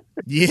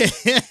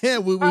 Yeah,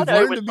 we've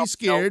learned to be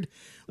scared.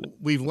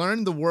 We've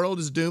learned the world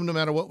is doomed no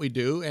matter what we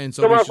do, and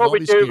so no matter what we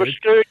be do, scared. We're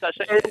screwed. That's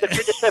the end of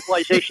the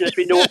civilization as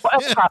we know.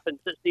 Whatever happens,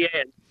 it's the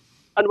end.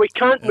 And we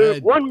can't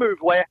move one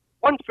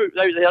foot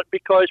out there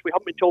because we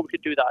haven't been told we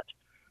could do that.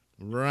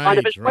 Right. And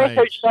if it's wet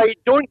outside,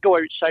 don't go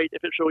outside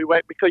if it's really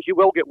wet because you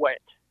will get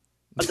wet.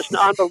 And there's an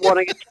amber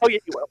warning. I tell you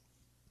will.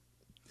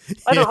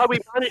 I don't know how we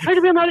managed. How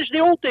did we manage the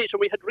old days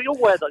when we had real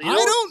weather?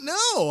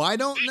 I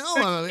don't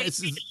know. It's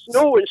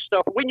snow and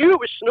stuff. We knew it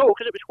was snow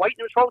because it was white and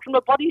it was falling from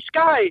the bloody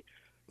sky.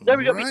 Now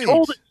we got to be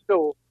told it's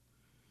snow.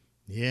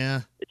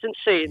 Yeah. It's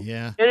insane.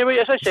 Yeah. Anyway,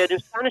 as I said,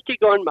 insanity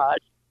gone mad.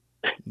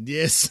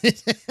 Yes.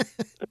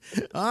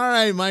 All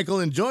right,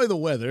 Michael. Enjoy the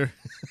weather.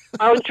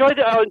 I'll enjoy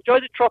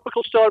the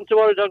tropical storm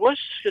tomorrow, Douglas.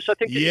 Because I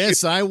think.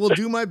 Yes, I will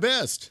do my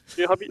best.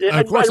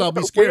 Of course, I'll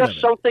be scared of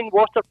it. Something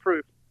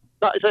waterproof.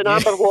 That is an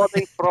amber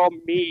warning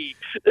from me.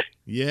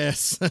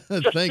 Yes.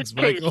 Thanks,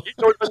 Michael. You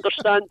don't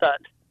understand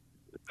that.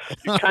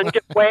 You can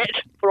get wet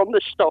from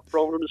the stuff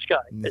from the sky.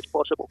 It's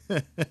possible.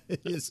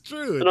 It's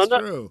true. And It's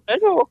true. I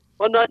know.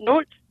 On that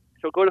note,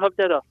 so go and have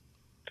dinner.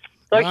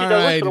 Thank you,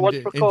 Douglas, for the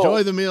wonderful call.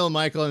 Enjoy the meal,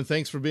 Michael, and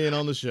thanks for being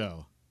on the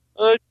show.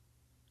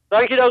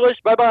 Thank you, Douglas.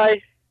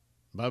 Bye-bye.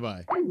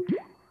 Bye-bye.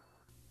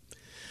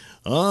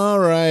 All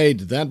right,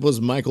 that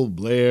was Michael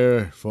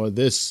Blair for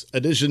this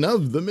edition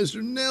of the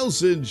Mr.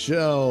 Nailsin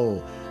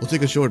Show. We'll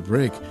take a short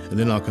break, and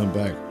then I'll come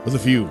back with a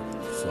few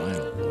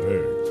final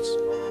words.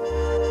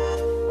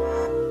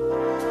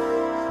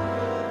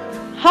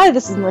 Hi,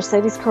 this is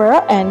Mercedes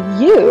Carrera,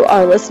 and you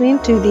are listening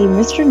to the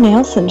Mr.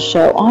 Nailsin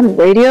Show on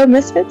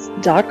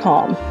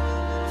RadioMisfits.com.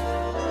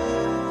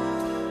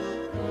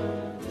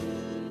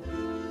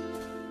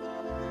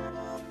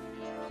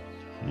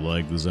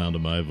 Like the sound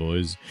of my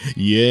voice?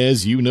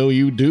 Yes, you know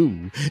you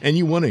do. And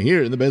you want to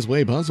hear it in the best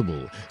way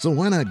possible. So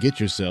why not get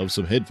yourself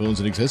some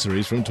headphones and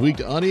accessories from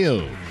Tweaked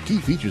Audio? Key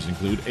features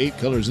include 8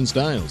 colors and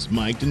styles,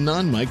 mic'd and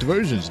non-mic'd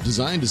versions,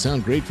 designed to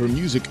sound great for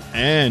music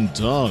and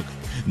talk.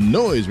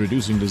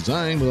 Noise-reducing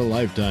design with a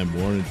lifetime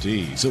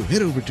warranty. So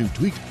head over to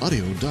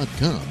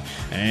tweakedaudio.com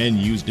and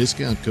use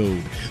discount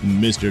code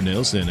Mr.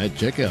 Nailsin at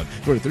checkout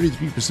for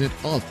 33%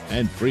 off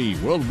and free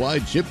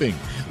worldwide shipping.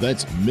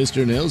 That's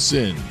Mr.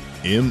 Nailsin.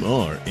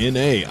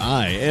 MRNAILSIN.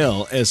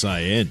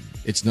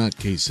 It's not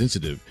case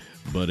sensitive,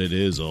 but it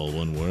is all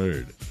one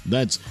word.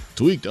 That's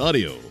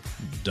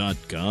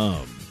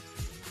tweakedaudio.com.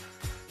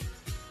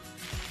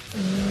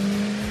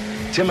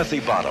 Timothy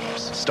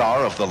Bottoms,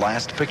 star of The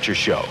Last Picture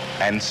Show,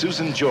 and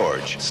Susan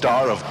George,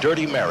 star of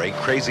Dirty Mary,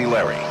 Crazy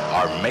Larry,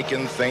 are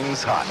making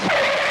things hot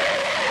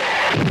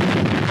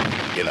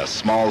in a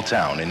small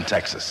town in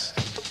Texas.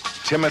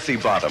 Timothy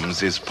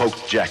Bottoms is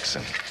Poke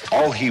Jackson.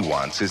 All he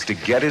wants is to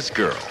get his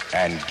girl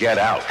and get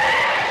out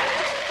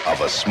of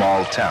a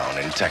small town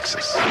in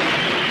Texas.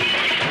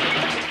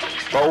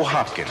 Bo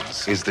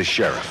Hopkins is the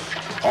sheriff.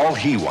 All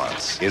he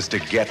wants is to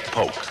get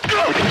Poke.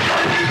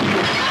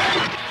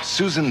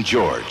 Susan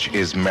George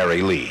is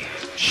Mary Lee.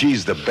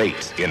 She's the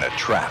bait in a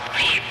trap.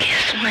 Will you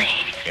kiss me?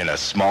 In a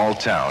small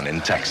town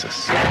in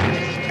Texas.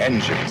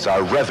 Engines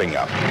are revving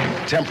up.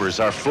 Tempers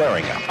are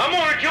flaring up. I'm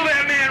gonna kill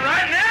that man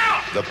right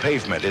now! The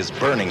pavement is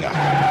burning up.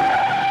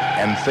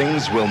 And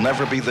things will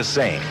never be the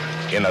same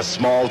in a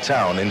small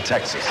town in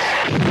Texas.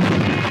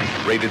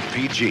 Rated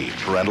PG.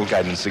 Parental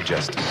guidance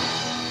suggested.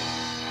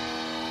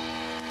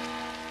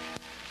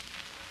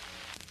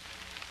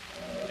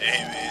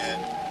 Hey, man,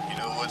 you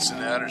know what's in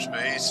outer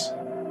space?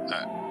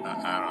 I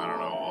don't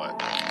know what.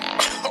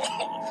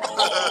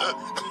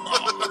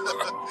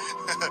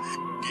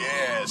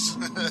 Gas.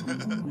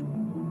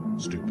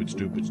 Stupid.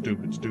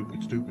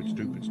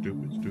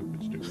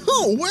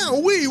 Oh,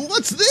 wow-wee,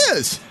 what's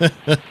this?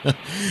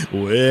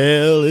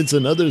 Well, it's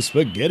another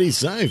spaghetti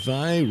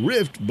sci-fi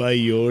riffed by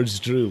yours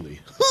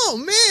truly. Oh,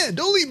 man,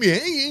 don't leave me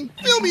hanging.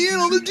 Fill me in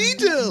on the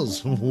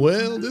details.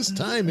 Well, this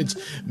time it's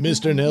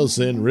Mr.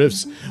 Nailsin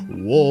Riff's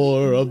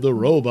War of the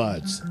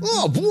Robots.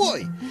 Oh,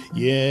 boy.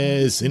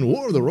 Yes, in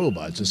War of the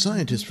Robots, a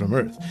scientist from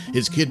Earth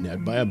is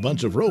kidnapped by a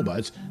bunch of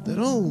robots that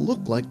all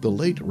look like the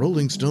late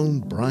Rolling Stone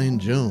Brian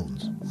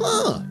Jones.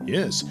 Huh,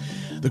 yes.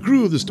 The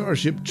crew of the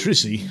Starship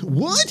Trissy.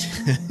 What?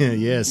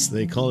 Yes,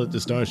 they call it the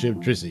Starship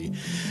Trissy.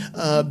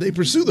 They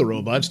pursue the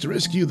robots to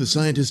rescue the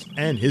scientist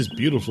and his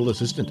beautiful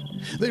assistant.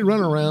 They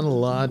run around a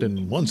lot,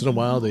 and once in a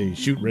while they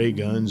shoot ray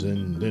guns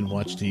and then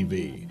watch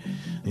TV.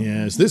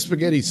 Yes, this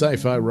spaghetti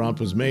sci-fi romp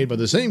was made by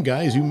the same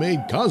guys who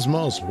made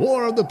Cosmos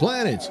War of the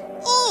Planets.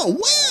 Oh,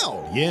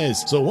 wow!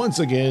 Yes, so once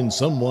again,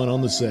 someone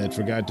on the set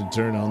forgot to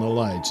turn on the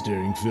lights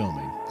during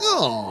filming.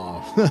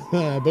 Oh,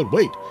 but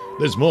wait,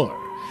 there's more.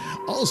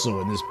 Also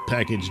in this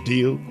package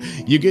deal,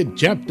 you get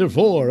Chapter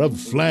 4 of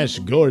Flash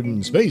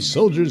Gordon, Space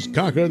Soldiers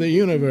Conquer the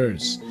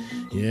Universe.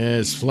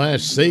 Yes,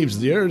 Flash saves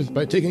the Earth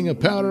by taking a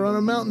powder on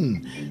a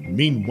mountain.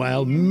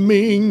 Meanwhile,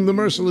 Ming the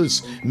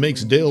Merciless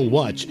makes Dale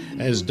watch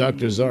as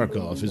Dr.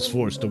 Zarkov is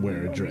forced to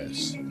wear a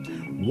dress.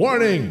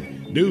 Warning!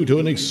 Due to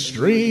an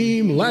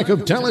extreme lack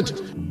of talent,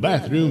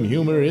 bathroom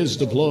humor is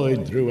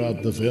deployed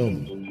throughout the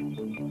film.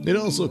 It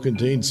also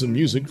contains some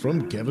music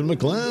from Kevin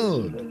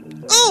MacLeod.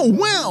 Oh,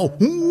 wow!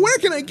 Where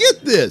can I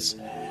get this?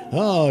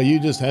 Oh, you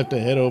just have to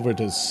head over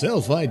to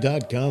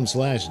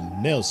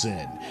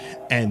sellfy.com/Nailsin,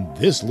 and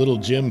this little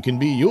gem can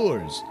be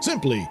yours,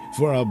 simply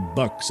for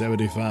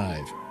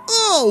 $1.75.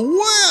 Oh,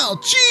 wow!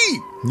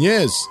 Cheap!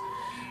 Yes,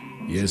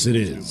 it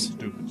is.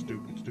 Stupid.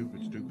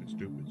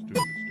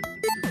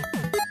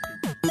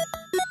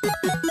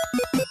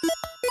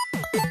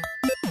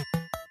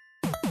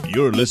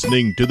 You're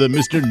listening to the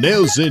Mr.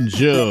 Nailsin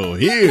Show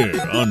here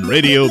on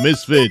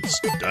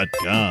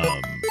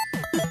RadioMisfits.com.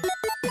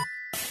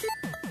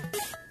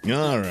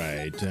 All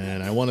right,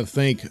 and I want to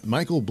thank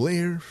Michael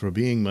Blair for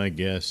being my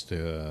guest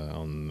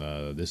on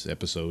this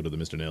episode of the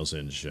Mr.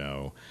 Nailsin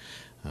Show.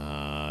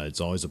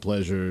 It's always a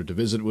pleasure to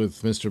visit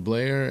with Mr.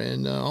 Blair,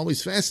 and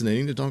always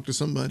fascinating to talk to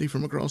somebody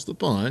from across the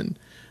pond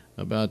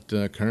about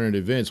current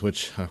events,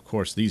 which, of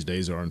course, these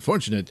days are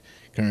unfortunate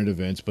current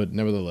events, but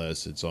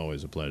nevertheless, it's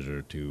always a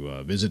pleasure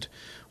to visit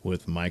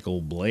with Michael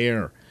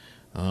Blair.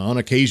 On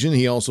occasion,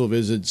 he also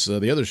visits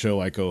the other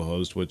show I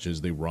co-host, which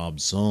is the Rob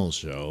Saul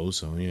Show.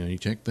 So, you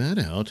check that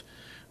out.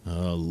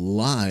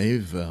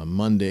 Live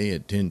Monday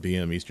at 10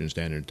 p.m. Eastern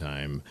Standard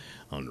Time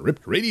on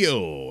Ripped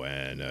Radio.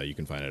 And you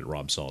can find it at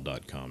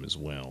robsaul.com as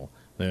well.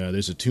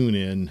 There's a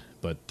tune-in,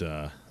 but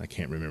I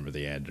can't remember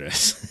the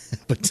address.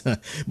 but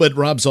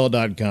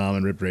robsaul.com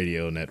and Ripped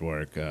Radio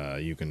Network,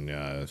 you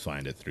can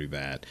find it through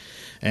that.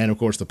 And, of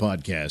course, the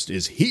podcast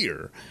is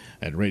here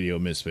at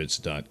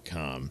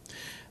radiomisfits.com.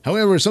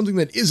 However, something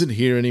that isn't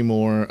here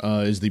anymore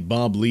is the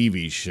Bob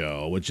Levy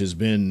Show, which has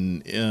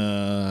been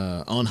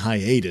on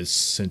hiatus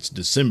since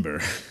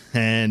December.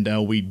 And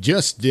we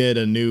just did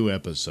a new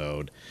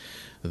episode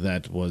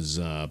that was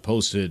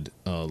posted,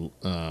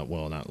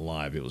 well, not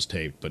live, it was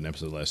taped, but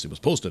nevertheless, it was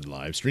posted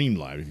live, streamed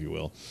live, if you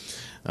will,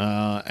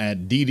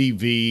 at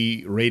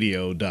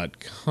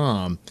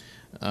ddvradio.com.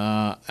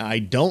 I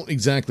don't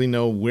exactly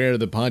know where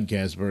the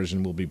podcast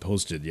version will be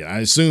posted yet. I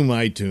assume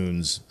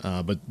iTunes,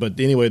 but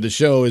anyway, the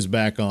show is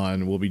back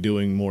on. We'll be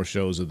doing more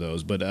shows of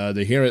those. But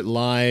to hear it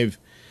live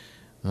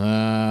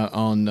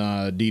on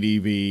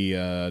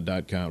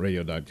ddv.com,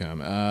 radio.com,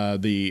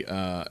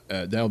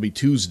 that'll be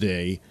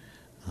Tuesday,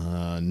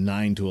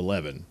 9 to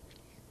 11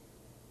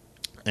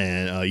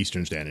 and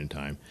Eastern Standard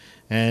Time.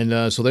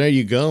 And so there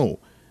you go.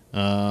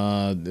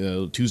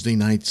 Tuesday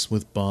nights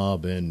with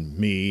Bob and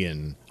me,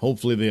 and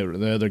hopefully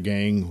the other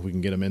gang, we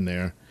can get them in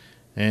there.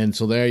 And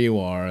so there you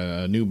are,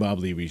 a new Bob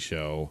Levy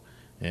Show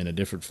in a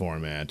different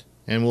format,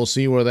 and we'll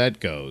see where that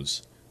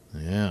goes.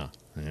 Yeah.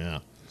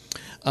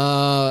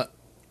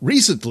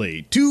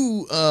 Recently,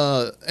 two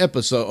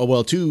TV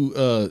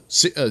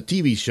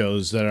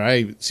shows that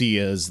I see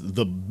as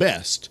the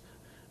best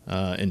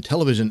in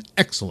television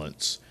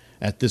excellence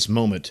at this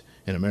moment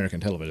in American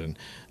television.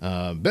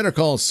 Better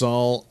Call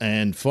Saul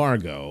and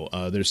Fargo.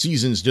 Their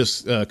seasons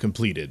just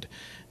completed.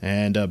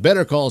 And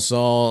Better Call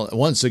Saul,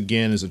 once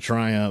again, is a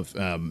triumph,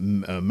 a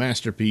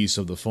masterpiece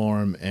of the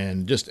form,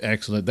 and just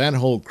excellent. That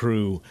whole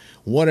crew,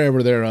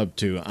 whatever they're up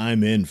to,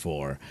 I'm in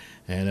for.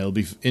 And it'll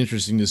be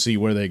interesting to see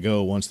where they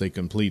go once they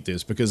complete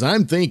this. Because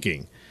I'm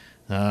thinking,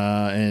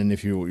 and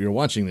if you're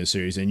watching this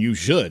series, and you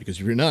should, because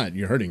if you're not,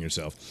 you're hurting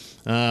yourself.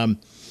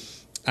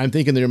 I'm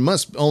thinking there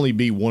must only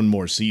be one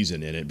more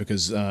season in it,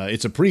 because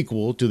it's a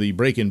prequel to the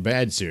Breaking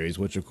Bad series,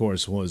 which, of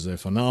course, was a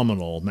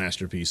phenomenal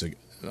masterpiece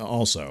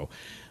also.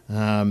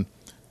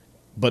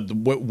 But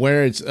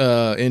where it's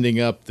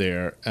ending up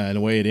there and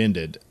the way it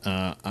ended,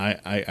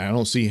 I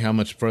don't see how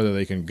much further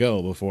they can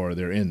go before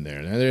they're in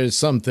there. Now, there's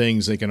some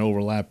things they can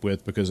overlap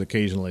with, because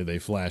occasionally they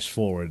flash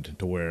forward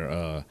to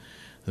where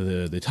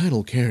the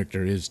title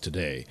character is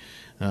today.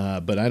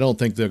 But I don't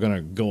think they're going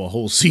to go a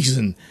whole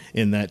season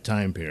in that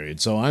time period.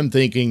 So I'm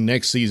thinking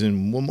next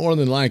season will more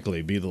than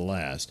likely be the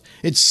last.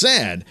 It's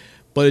sad,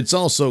 but it's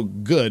also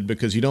good,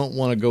 because you don't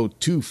want to go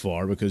too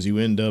far, because you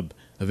end up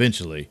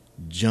eventually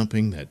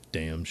jumping that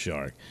damn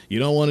shark. You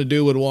don't want to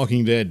do what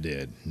Walking Dead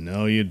did.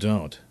 No, you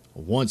don't.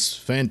 Once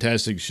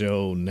fantastic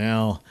show,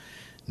 now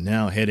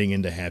heading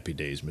into Happy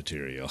Days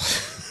material.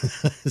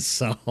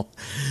 So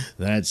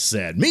that's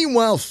sad.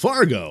 Meanwhile,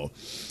 Fargo.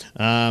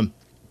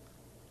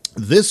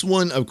 This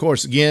one, of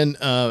course, again,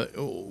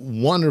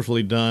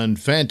 wonderfully done,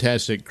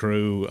 fantastic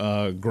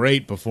crew,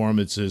 great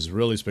performances,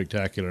 really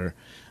spectacular.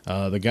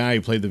 The guy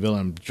who played the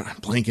villain,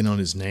 I'm blanking on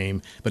his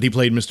name, but he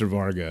played Mr.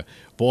 Varga.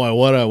 Boy,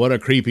 what a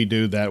creepy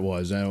dude that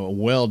was.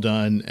 Well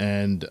done,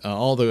 and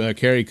all the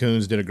Carrie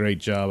Coons did a great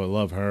job. I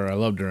love her. I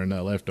loved her in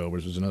Leftovers,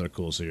 which was another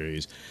cool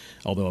series.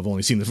 Although I've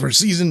only seen the first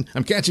season,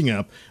 I'm catching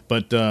up.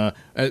 But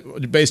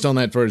based on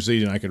that first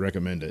season, I could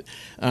recommend it.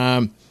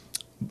 And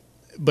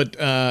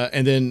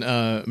then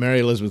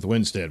Mary Elizabeth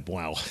Winstead.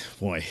 Wow,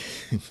 boy,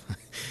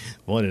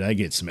 did I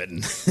get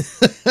smitten.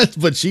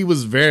 But she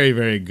was very,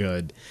 very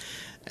good.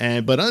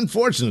 But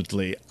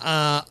unfortunately,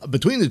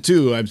 between the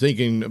two, I'm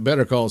thinking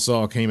Better Call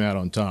Saul came out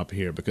on top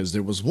here, because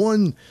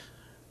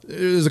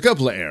there's a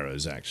couple of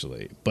eras,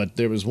 actually. But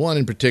there was one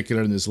in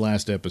particular in this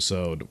last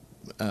episode,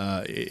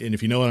 and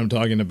if you know what I'm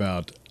talking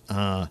about,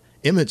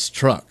 Emmett's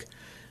truck,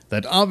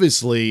 that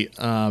obviously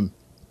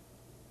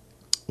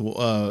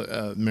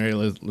Mary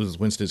Elizabeth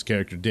Winstead's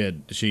character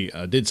did. She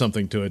did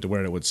something to it to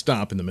where it would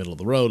stop in the middle of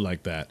the road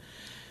like that.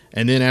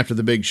 And then after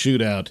the big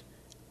shootout,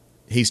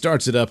 he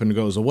starts it up and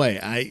goes away.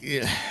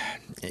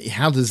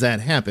 How does that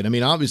happen? I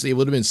mean, obviously, it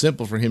would have been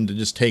simple for him to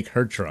just take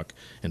her truck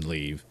and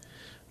leave.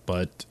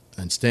 But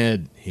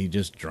instead, he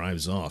just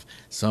drives off.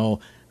 So,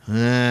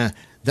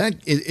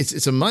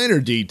 it's a minor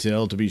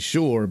detail, to be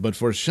sure, but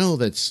for a show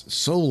that's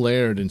so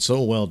layered and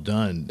so well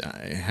done,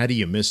 how do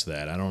you miss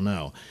that? I don't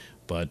know.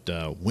 But,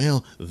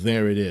 well,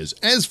 there it is.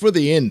 As for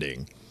the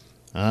ending,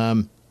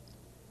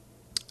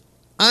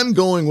 I'm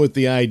going with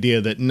the idea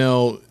that,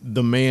 no,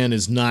 the man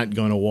is not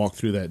going to walk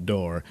through that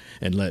door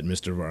and let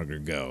Mr. Varga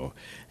go.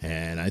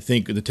 And I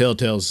think the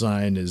telltale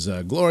sign is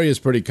Gloria's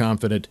pretty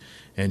confident,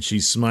 and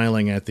she's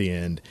smiling at the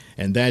end.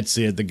 And that's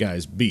it. The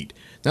guy's beat.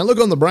 Now, look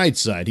on the bright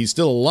side. He's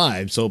still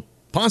alive, so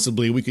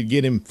possibly we could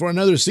get him for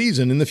another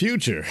season in the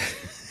future.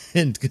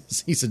 And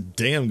 'cause he's a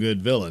damn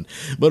good villain.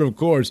 But, of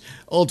course,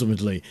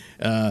 ultimately,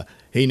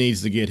 he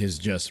needs to get his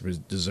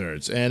just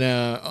desserts.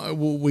 And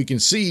we can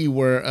see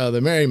where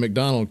the Mary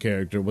McDonnell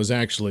character was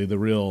actually the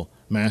real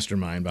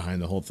mastermind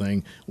behind the whole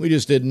thing. We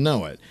just didn't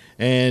know it.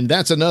 And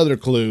that's another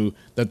clue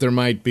that there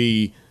might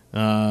be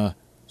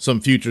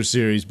some future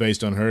series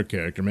based on her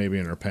character, maybe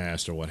in her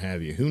past or what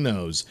have you. Who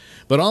knows?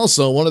 But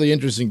also, one of the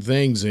interesting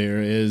things here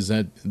is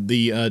that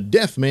the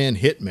Deaf Man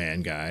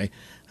Hitman guy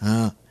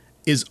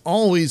is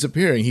always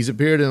appearing. He's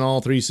appeared in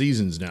all 3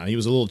 seasons now. He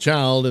was a little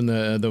child in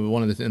the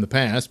one in the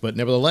past, but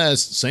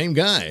nevertheless, same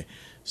guy.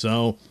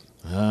 So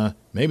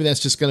maybe that's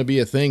just going to be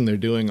a thing they're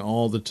doing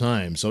all the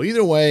time. So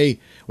either way,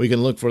 we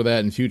can look for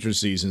that in future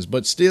seasons.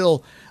 But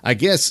still, I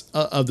guess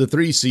of the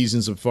 3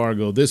 seasons of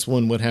Fargo, this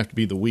one would have to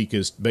be the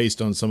weakest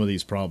based on some of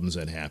these problems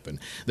that happen.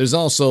 There's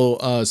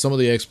also some of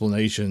the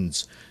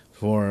explanations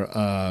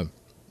for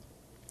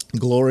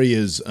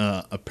Gloria's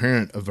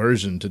apparent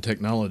aversion to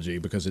technology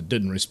because it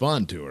didn't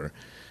respond to her.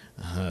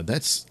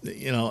 That's,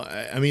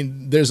 I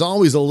mean, there's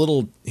always a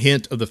little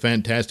hint of the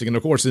fantastic. And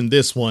of course, in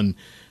this one,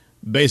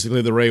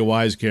 basically the Ray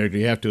Wise character,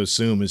 you have to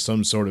assume is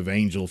some sort of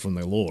angel from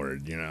the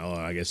Lord.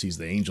 I guess he's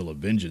the angel of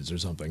vengeance or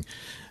something.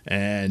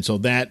 And so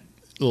that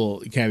little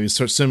caveat is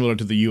sort of similar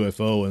to the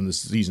UFO in the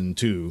season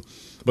 2.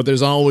 But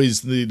there's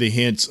always the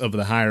hints of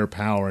the higher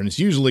power, and it's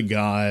usually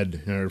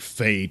God or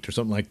fate or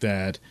something like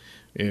that.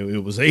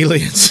 It was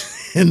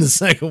aliens in the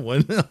second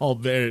one,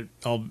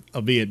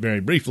 albeit very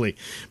briefly.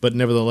 But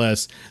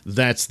nevertheless,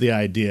 that's the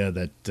idea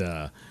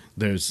that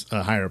there's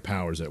higher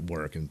powers at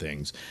work and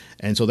things.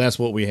 And so that's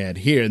what we had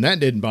here. And that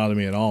didn't bother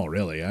me at all,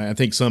 really. I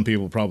think some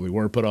people probably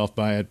were put off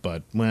by it,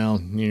 but,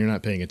 well, you're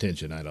not paying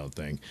attention, I don't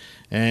think.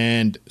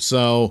 And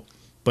so,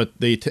 but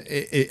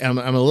I'm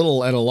a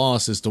little at a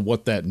loss as to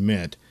what that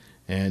meant.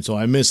 And so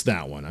I missed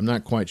that one. I'm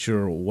not quite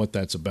sure what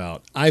that's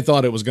about. I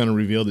thought it was going to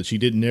reveal that she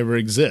didn't ever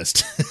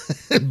exist.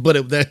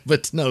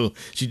 but no,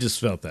 she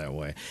just felt that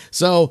way.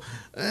 So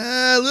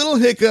little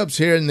hiccups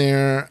here and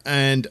there.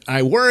 And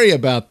I worry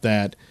about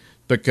that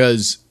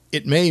because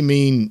it may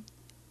mean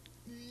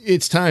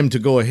it's time to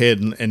go ahead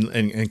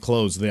and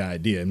close the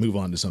idea and move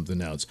on to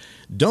something else.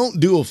 Don't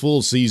do a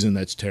full season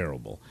that's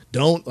terrible.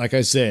 Don't, like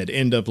I said,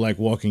 end up like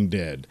Walking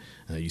Dead.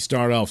 You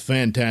start off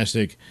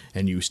fantastic,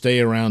 and you stay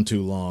around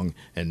too long,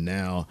 and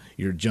now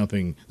you're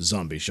jumping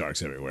zombie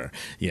sharks everywhere.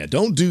 Yeah,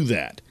 don't do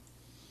that.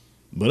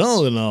 But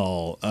all in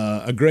all,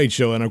 a great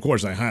show, and of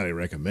course I highly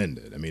recommend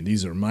it. I mean,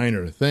 these are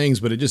minor things,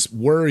 but it just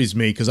worries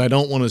me because I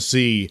don't want to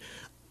see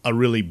a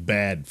really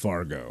bad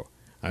Fargo.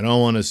 I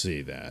don't want to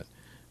see that.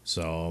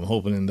 So I'm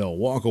hoping they'll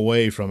walk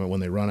away from it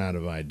when they run out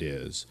of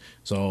ideas.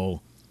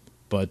 So,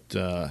 but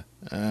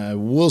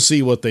we'll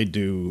see what they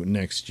do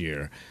next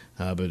year.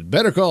 But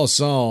Better Call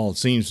Saul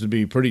seems to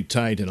be pretty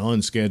tight and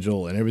on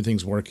schedule, and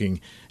everything's working.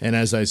 And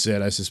as I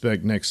said, I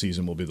suspect next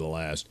season will be the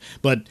last.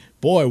 But,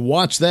 boy,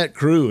 watch that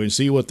crew and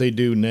see what they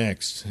do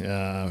next.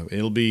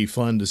 It'll be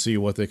fun to see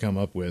what they come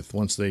up with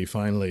once they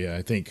finally,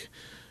 I think,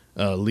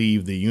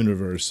 leave the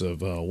universe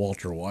of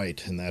Walter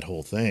White and that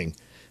whole thing.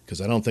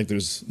 Because I don't think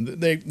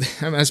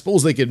I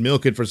suppose they could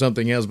milk it for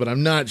something else, but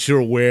I'm not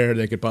sure where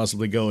they could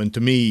possibly go. And to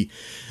me,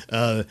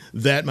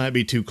 that might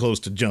be too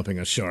close to jumping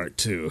a shark,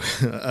 too.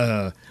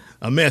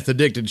 A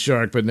meth-addicted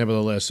shark, but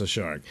nevertheless a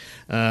shark.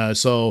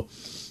 So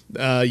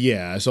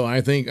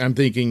I'm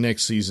thinking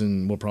next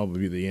season will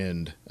probably be the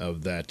end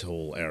of that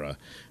whole era.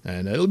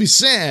 And it'll be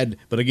sad,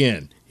 but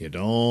again, you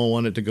don't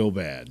want it to go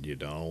bad. You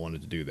don't want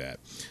it to do that.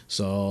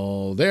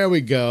 So there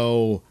we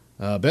go.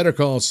 Better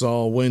Call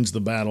Saul wins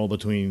the battle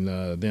between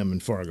them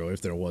and Fargo,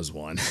 if there was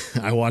one.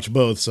 I watch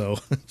both, so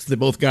they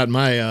both got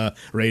my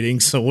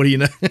ratings. So what do you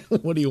know?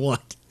 What do you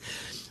want?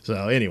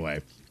 So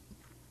anyway,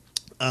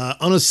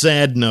 on a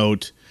sad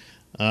note,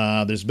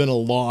 there's been a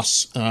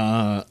loss.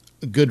 A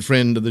good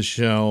friend of the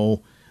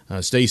show,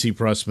 Stacey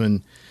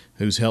Prussman,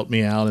 who's helped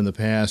me out in the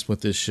past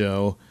with this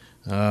show.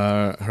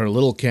 Her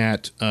little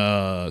cat,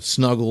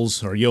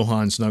 Snuggles, or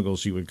Johann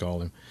Snuggles, you would call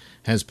him,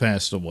 has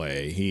passed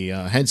away. He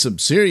had some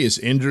serious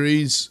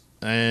injuries,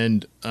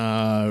 and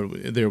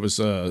there was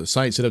a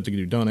site set up to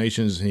do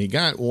donations, and he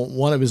got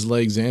one of his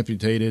legs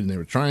amputated, and they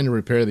were trying to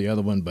repair the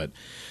other one, but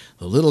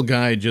the little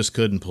guy just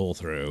couldn't pull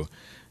through,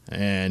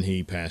 and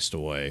he passed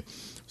away.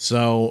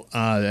 So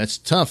that's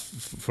tough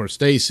for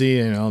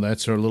Stacey.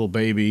 That's her little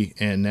baby,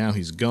 and now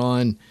he's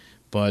gone.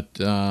 But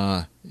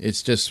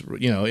it's just,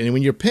 and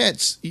when you're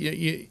pets,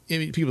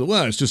 people,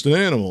 well, it's just an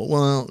animal.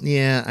 Well,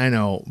 yeah, I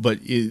know, but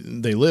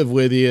they live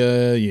with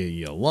you,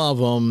 you love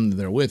them,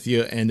 they're with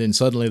you, and then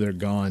suddenly they're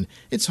gone.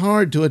 It's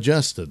hard to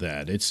adjust to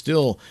that. It's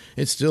still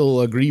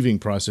a grieving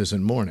process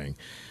in mourning,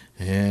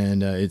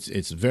 and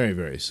it's very,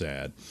 very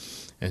sad.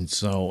 And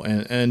so,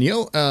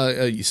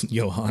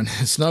 Johann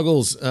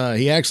Snuggles,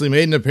 he actually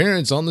made an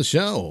appearance on the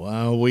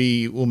show.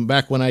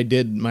 Back when I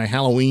did my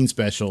Halloween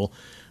special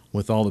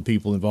with all the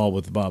people involved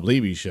with the Bob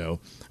Levy show,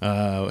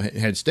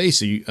 had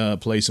Stacey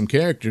play some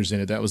characters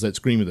in it. That was that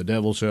Scream of the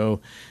Devil show.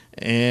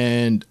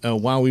 And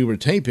while we were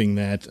taping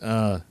that,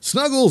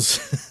 Snuggles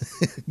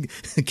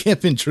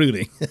kept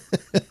intruding.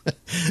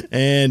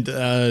 and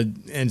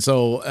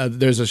so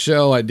there's a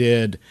show I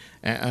did,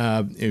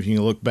 if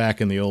you look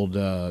back in the old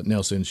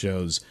Nailsin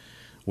shows,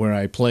 where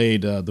I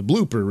played the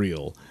blooper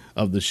reel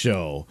of the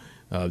show,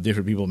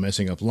 different people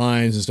messing up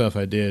lines and stuff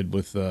I did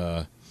with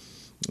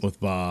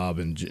Bob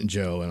and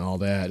Joe and all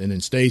that, and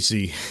then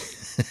Stacey.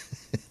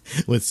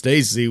 With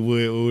Stacey,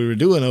 we were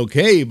doing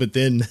okay, but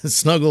then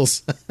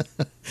Snuggles,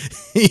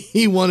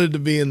 he wanted to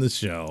be in the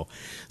show.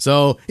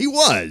 So he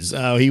was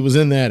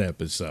in that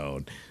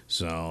episode.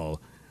 So,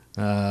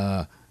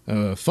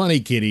 funny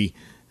kitty,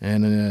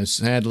 and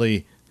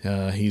sadly,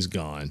 he's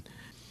gone.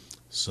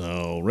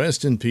 So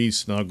rest in peace,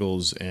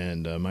 Snuggles,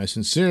 and my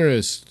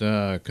sincerest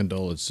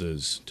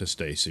condolences to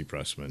Stacey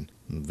Prussman.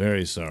 I'm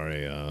very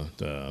sorry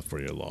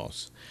for your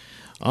loss.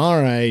 All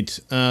right,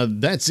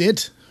 that's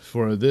it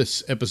for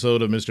this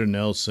episode of Mr.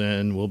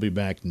 Nailsin. We'll be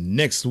back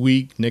next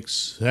week,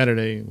 next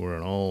Saturday. We're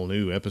an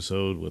all-new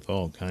episode with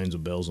all kinds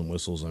of bells and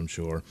whistles, I'm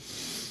sure.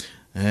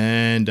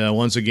 And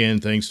once again,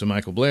 thanks to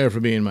Michael Blair for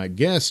being my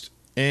guest.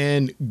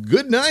 And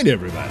good night,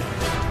 everybody.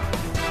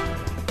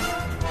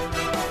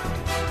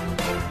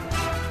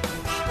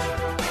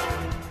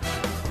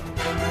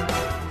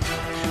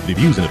 The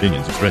views and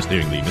opinions expressed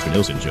during the Mr.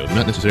 Nailsin Show do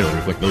not necessarily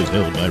reflect those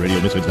held by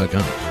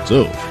RadioMisfits.com.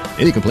 So,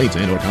 any complaints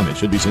and or comments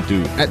should be sent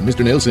to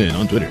 @MrNailsin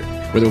on Twitter,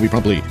 where they will be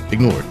promptly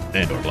ignored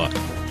and or blocked.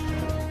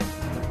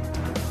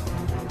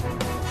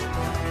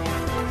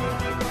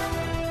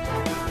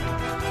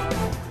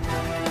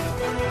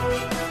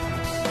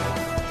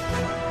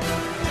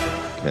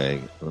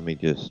 Okay, let me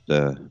just,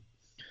 I'm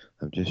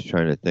just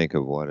trying to think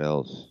of what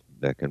else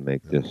that can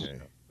make this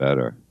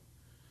better.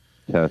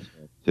 Test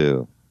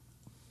 2.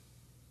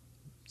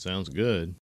 Sounds good.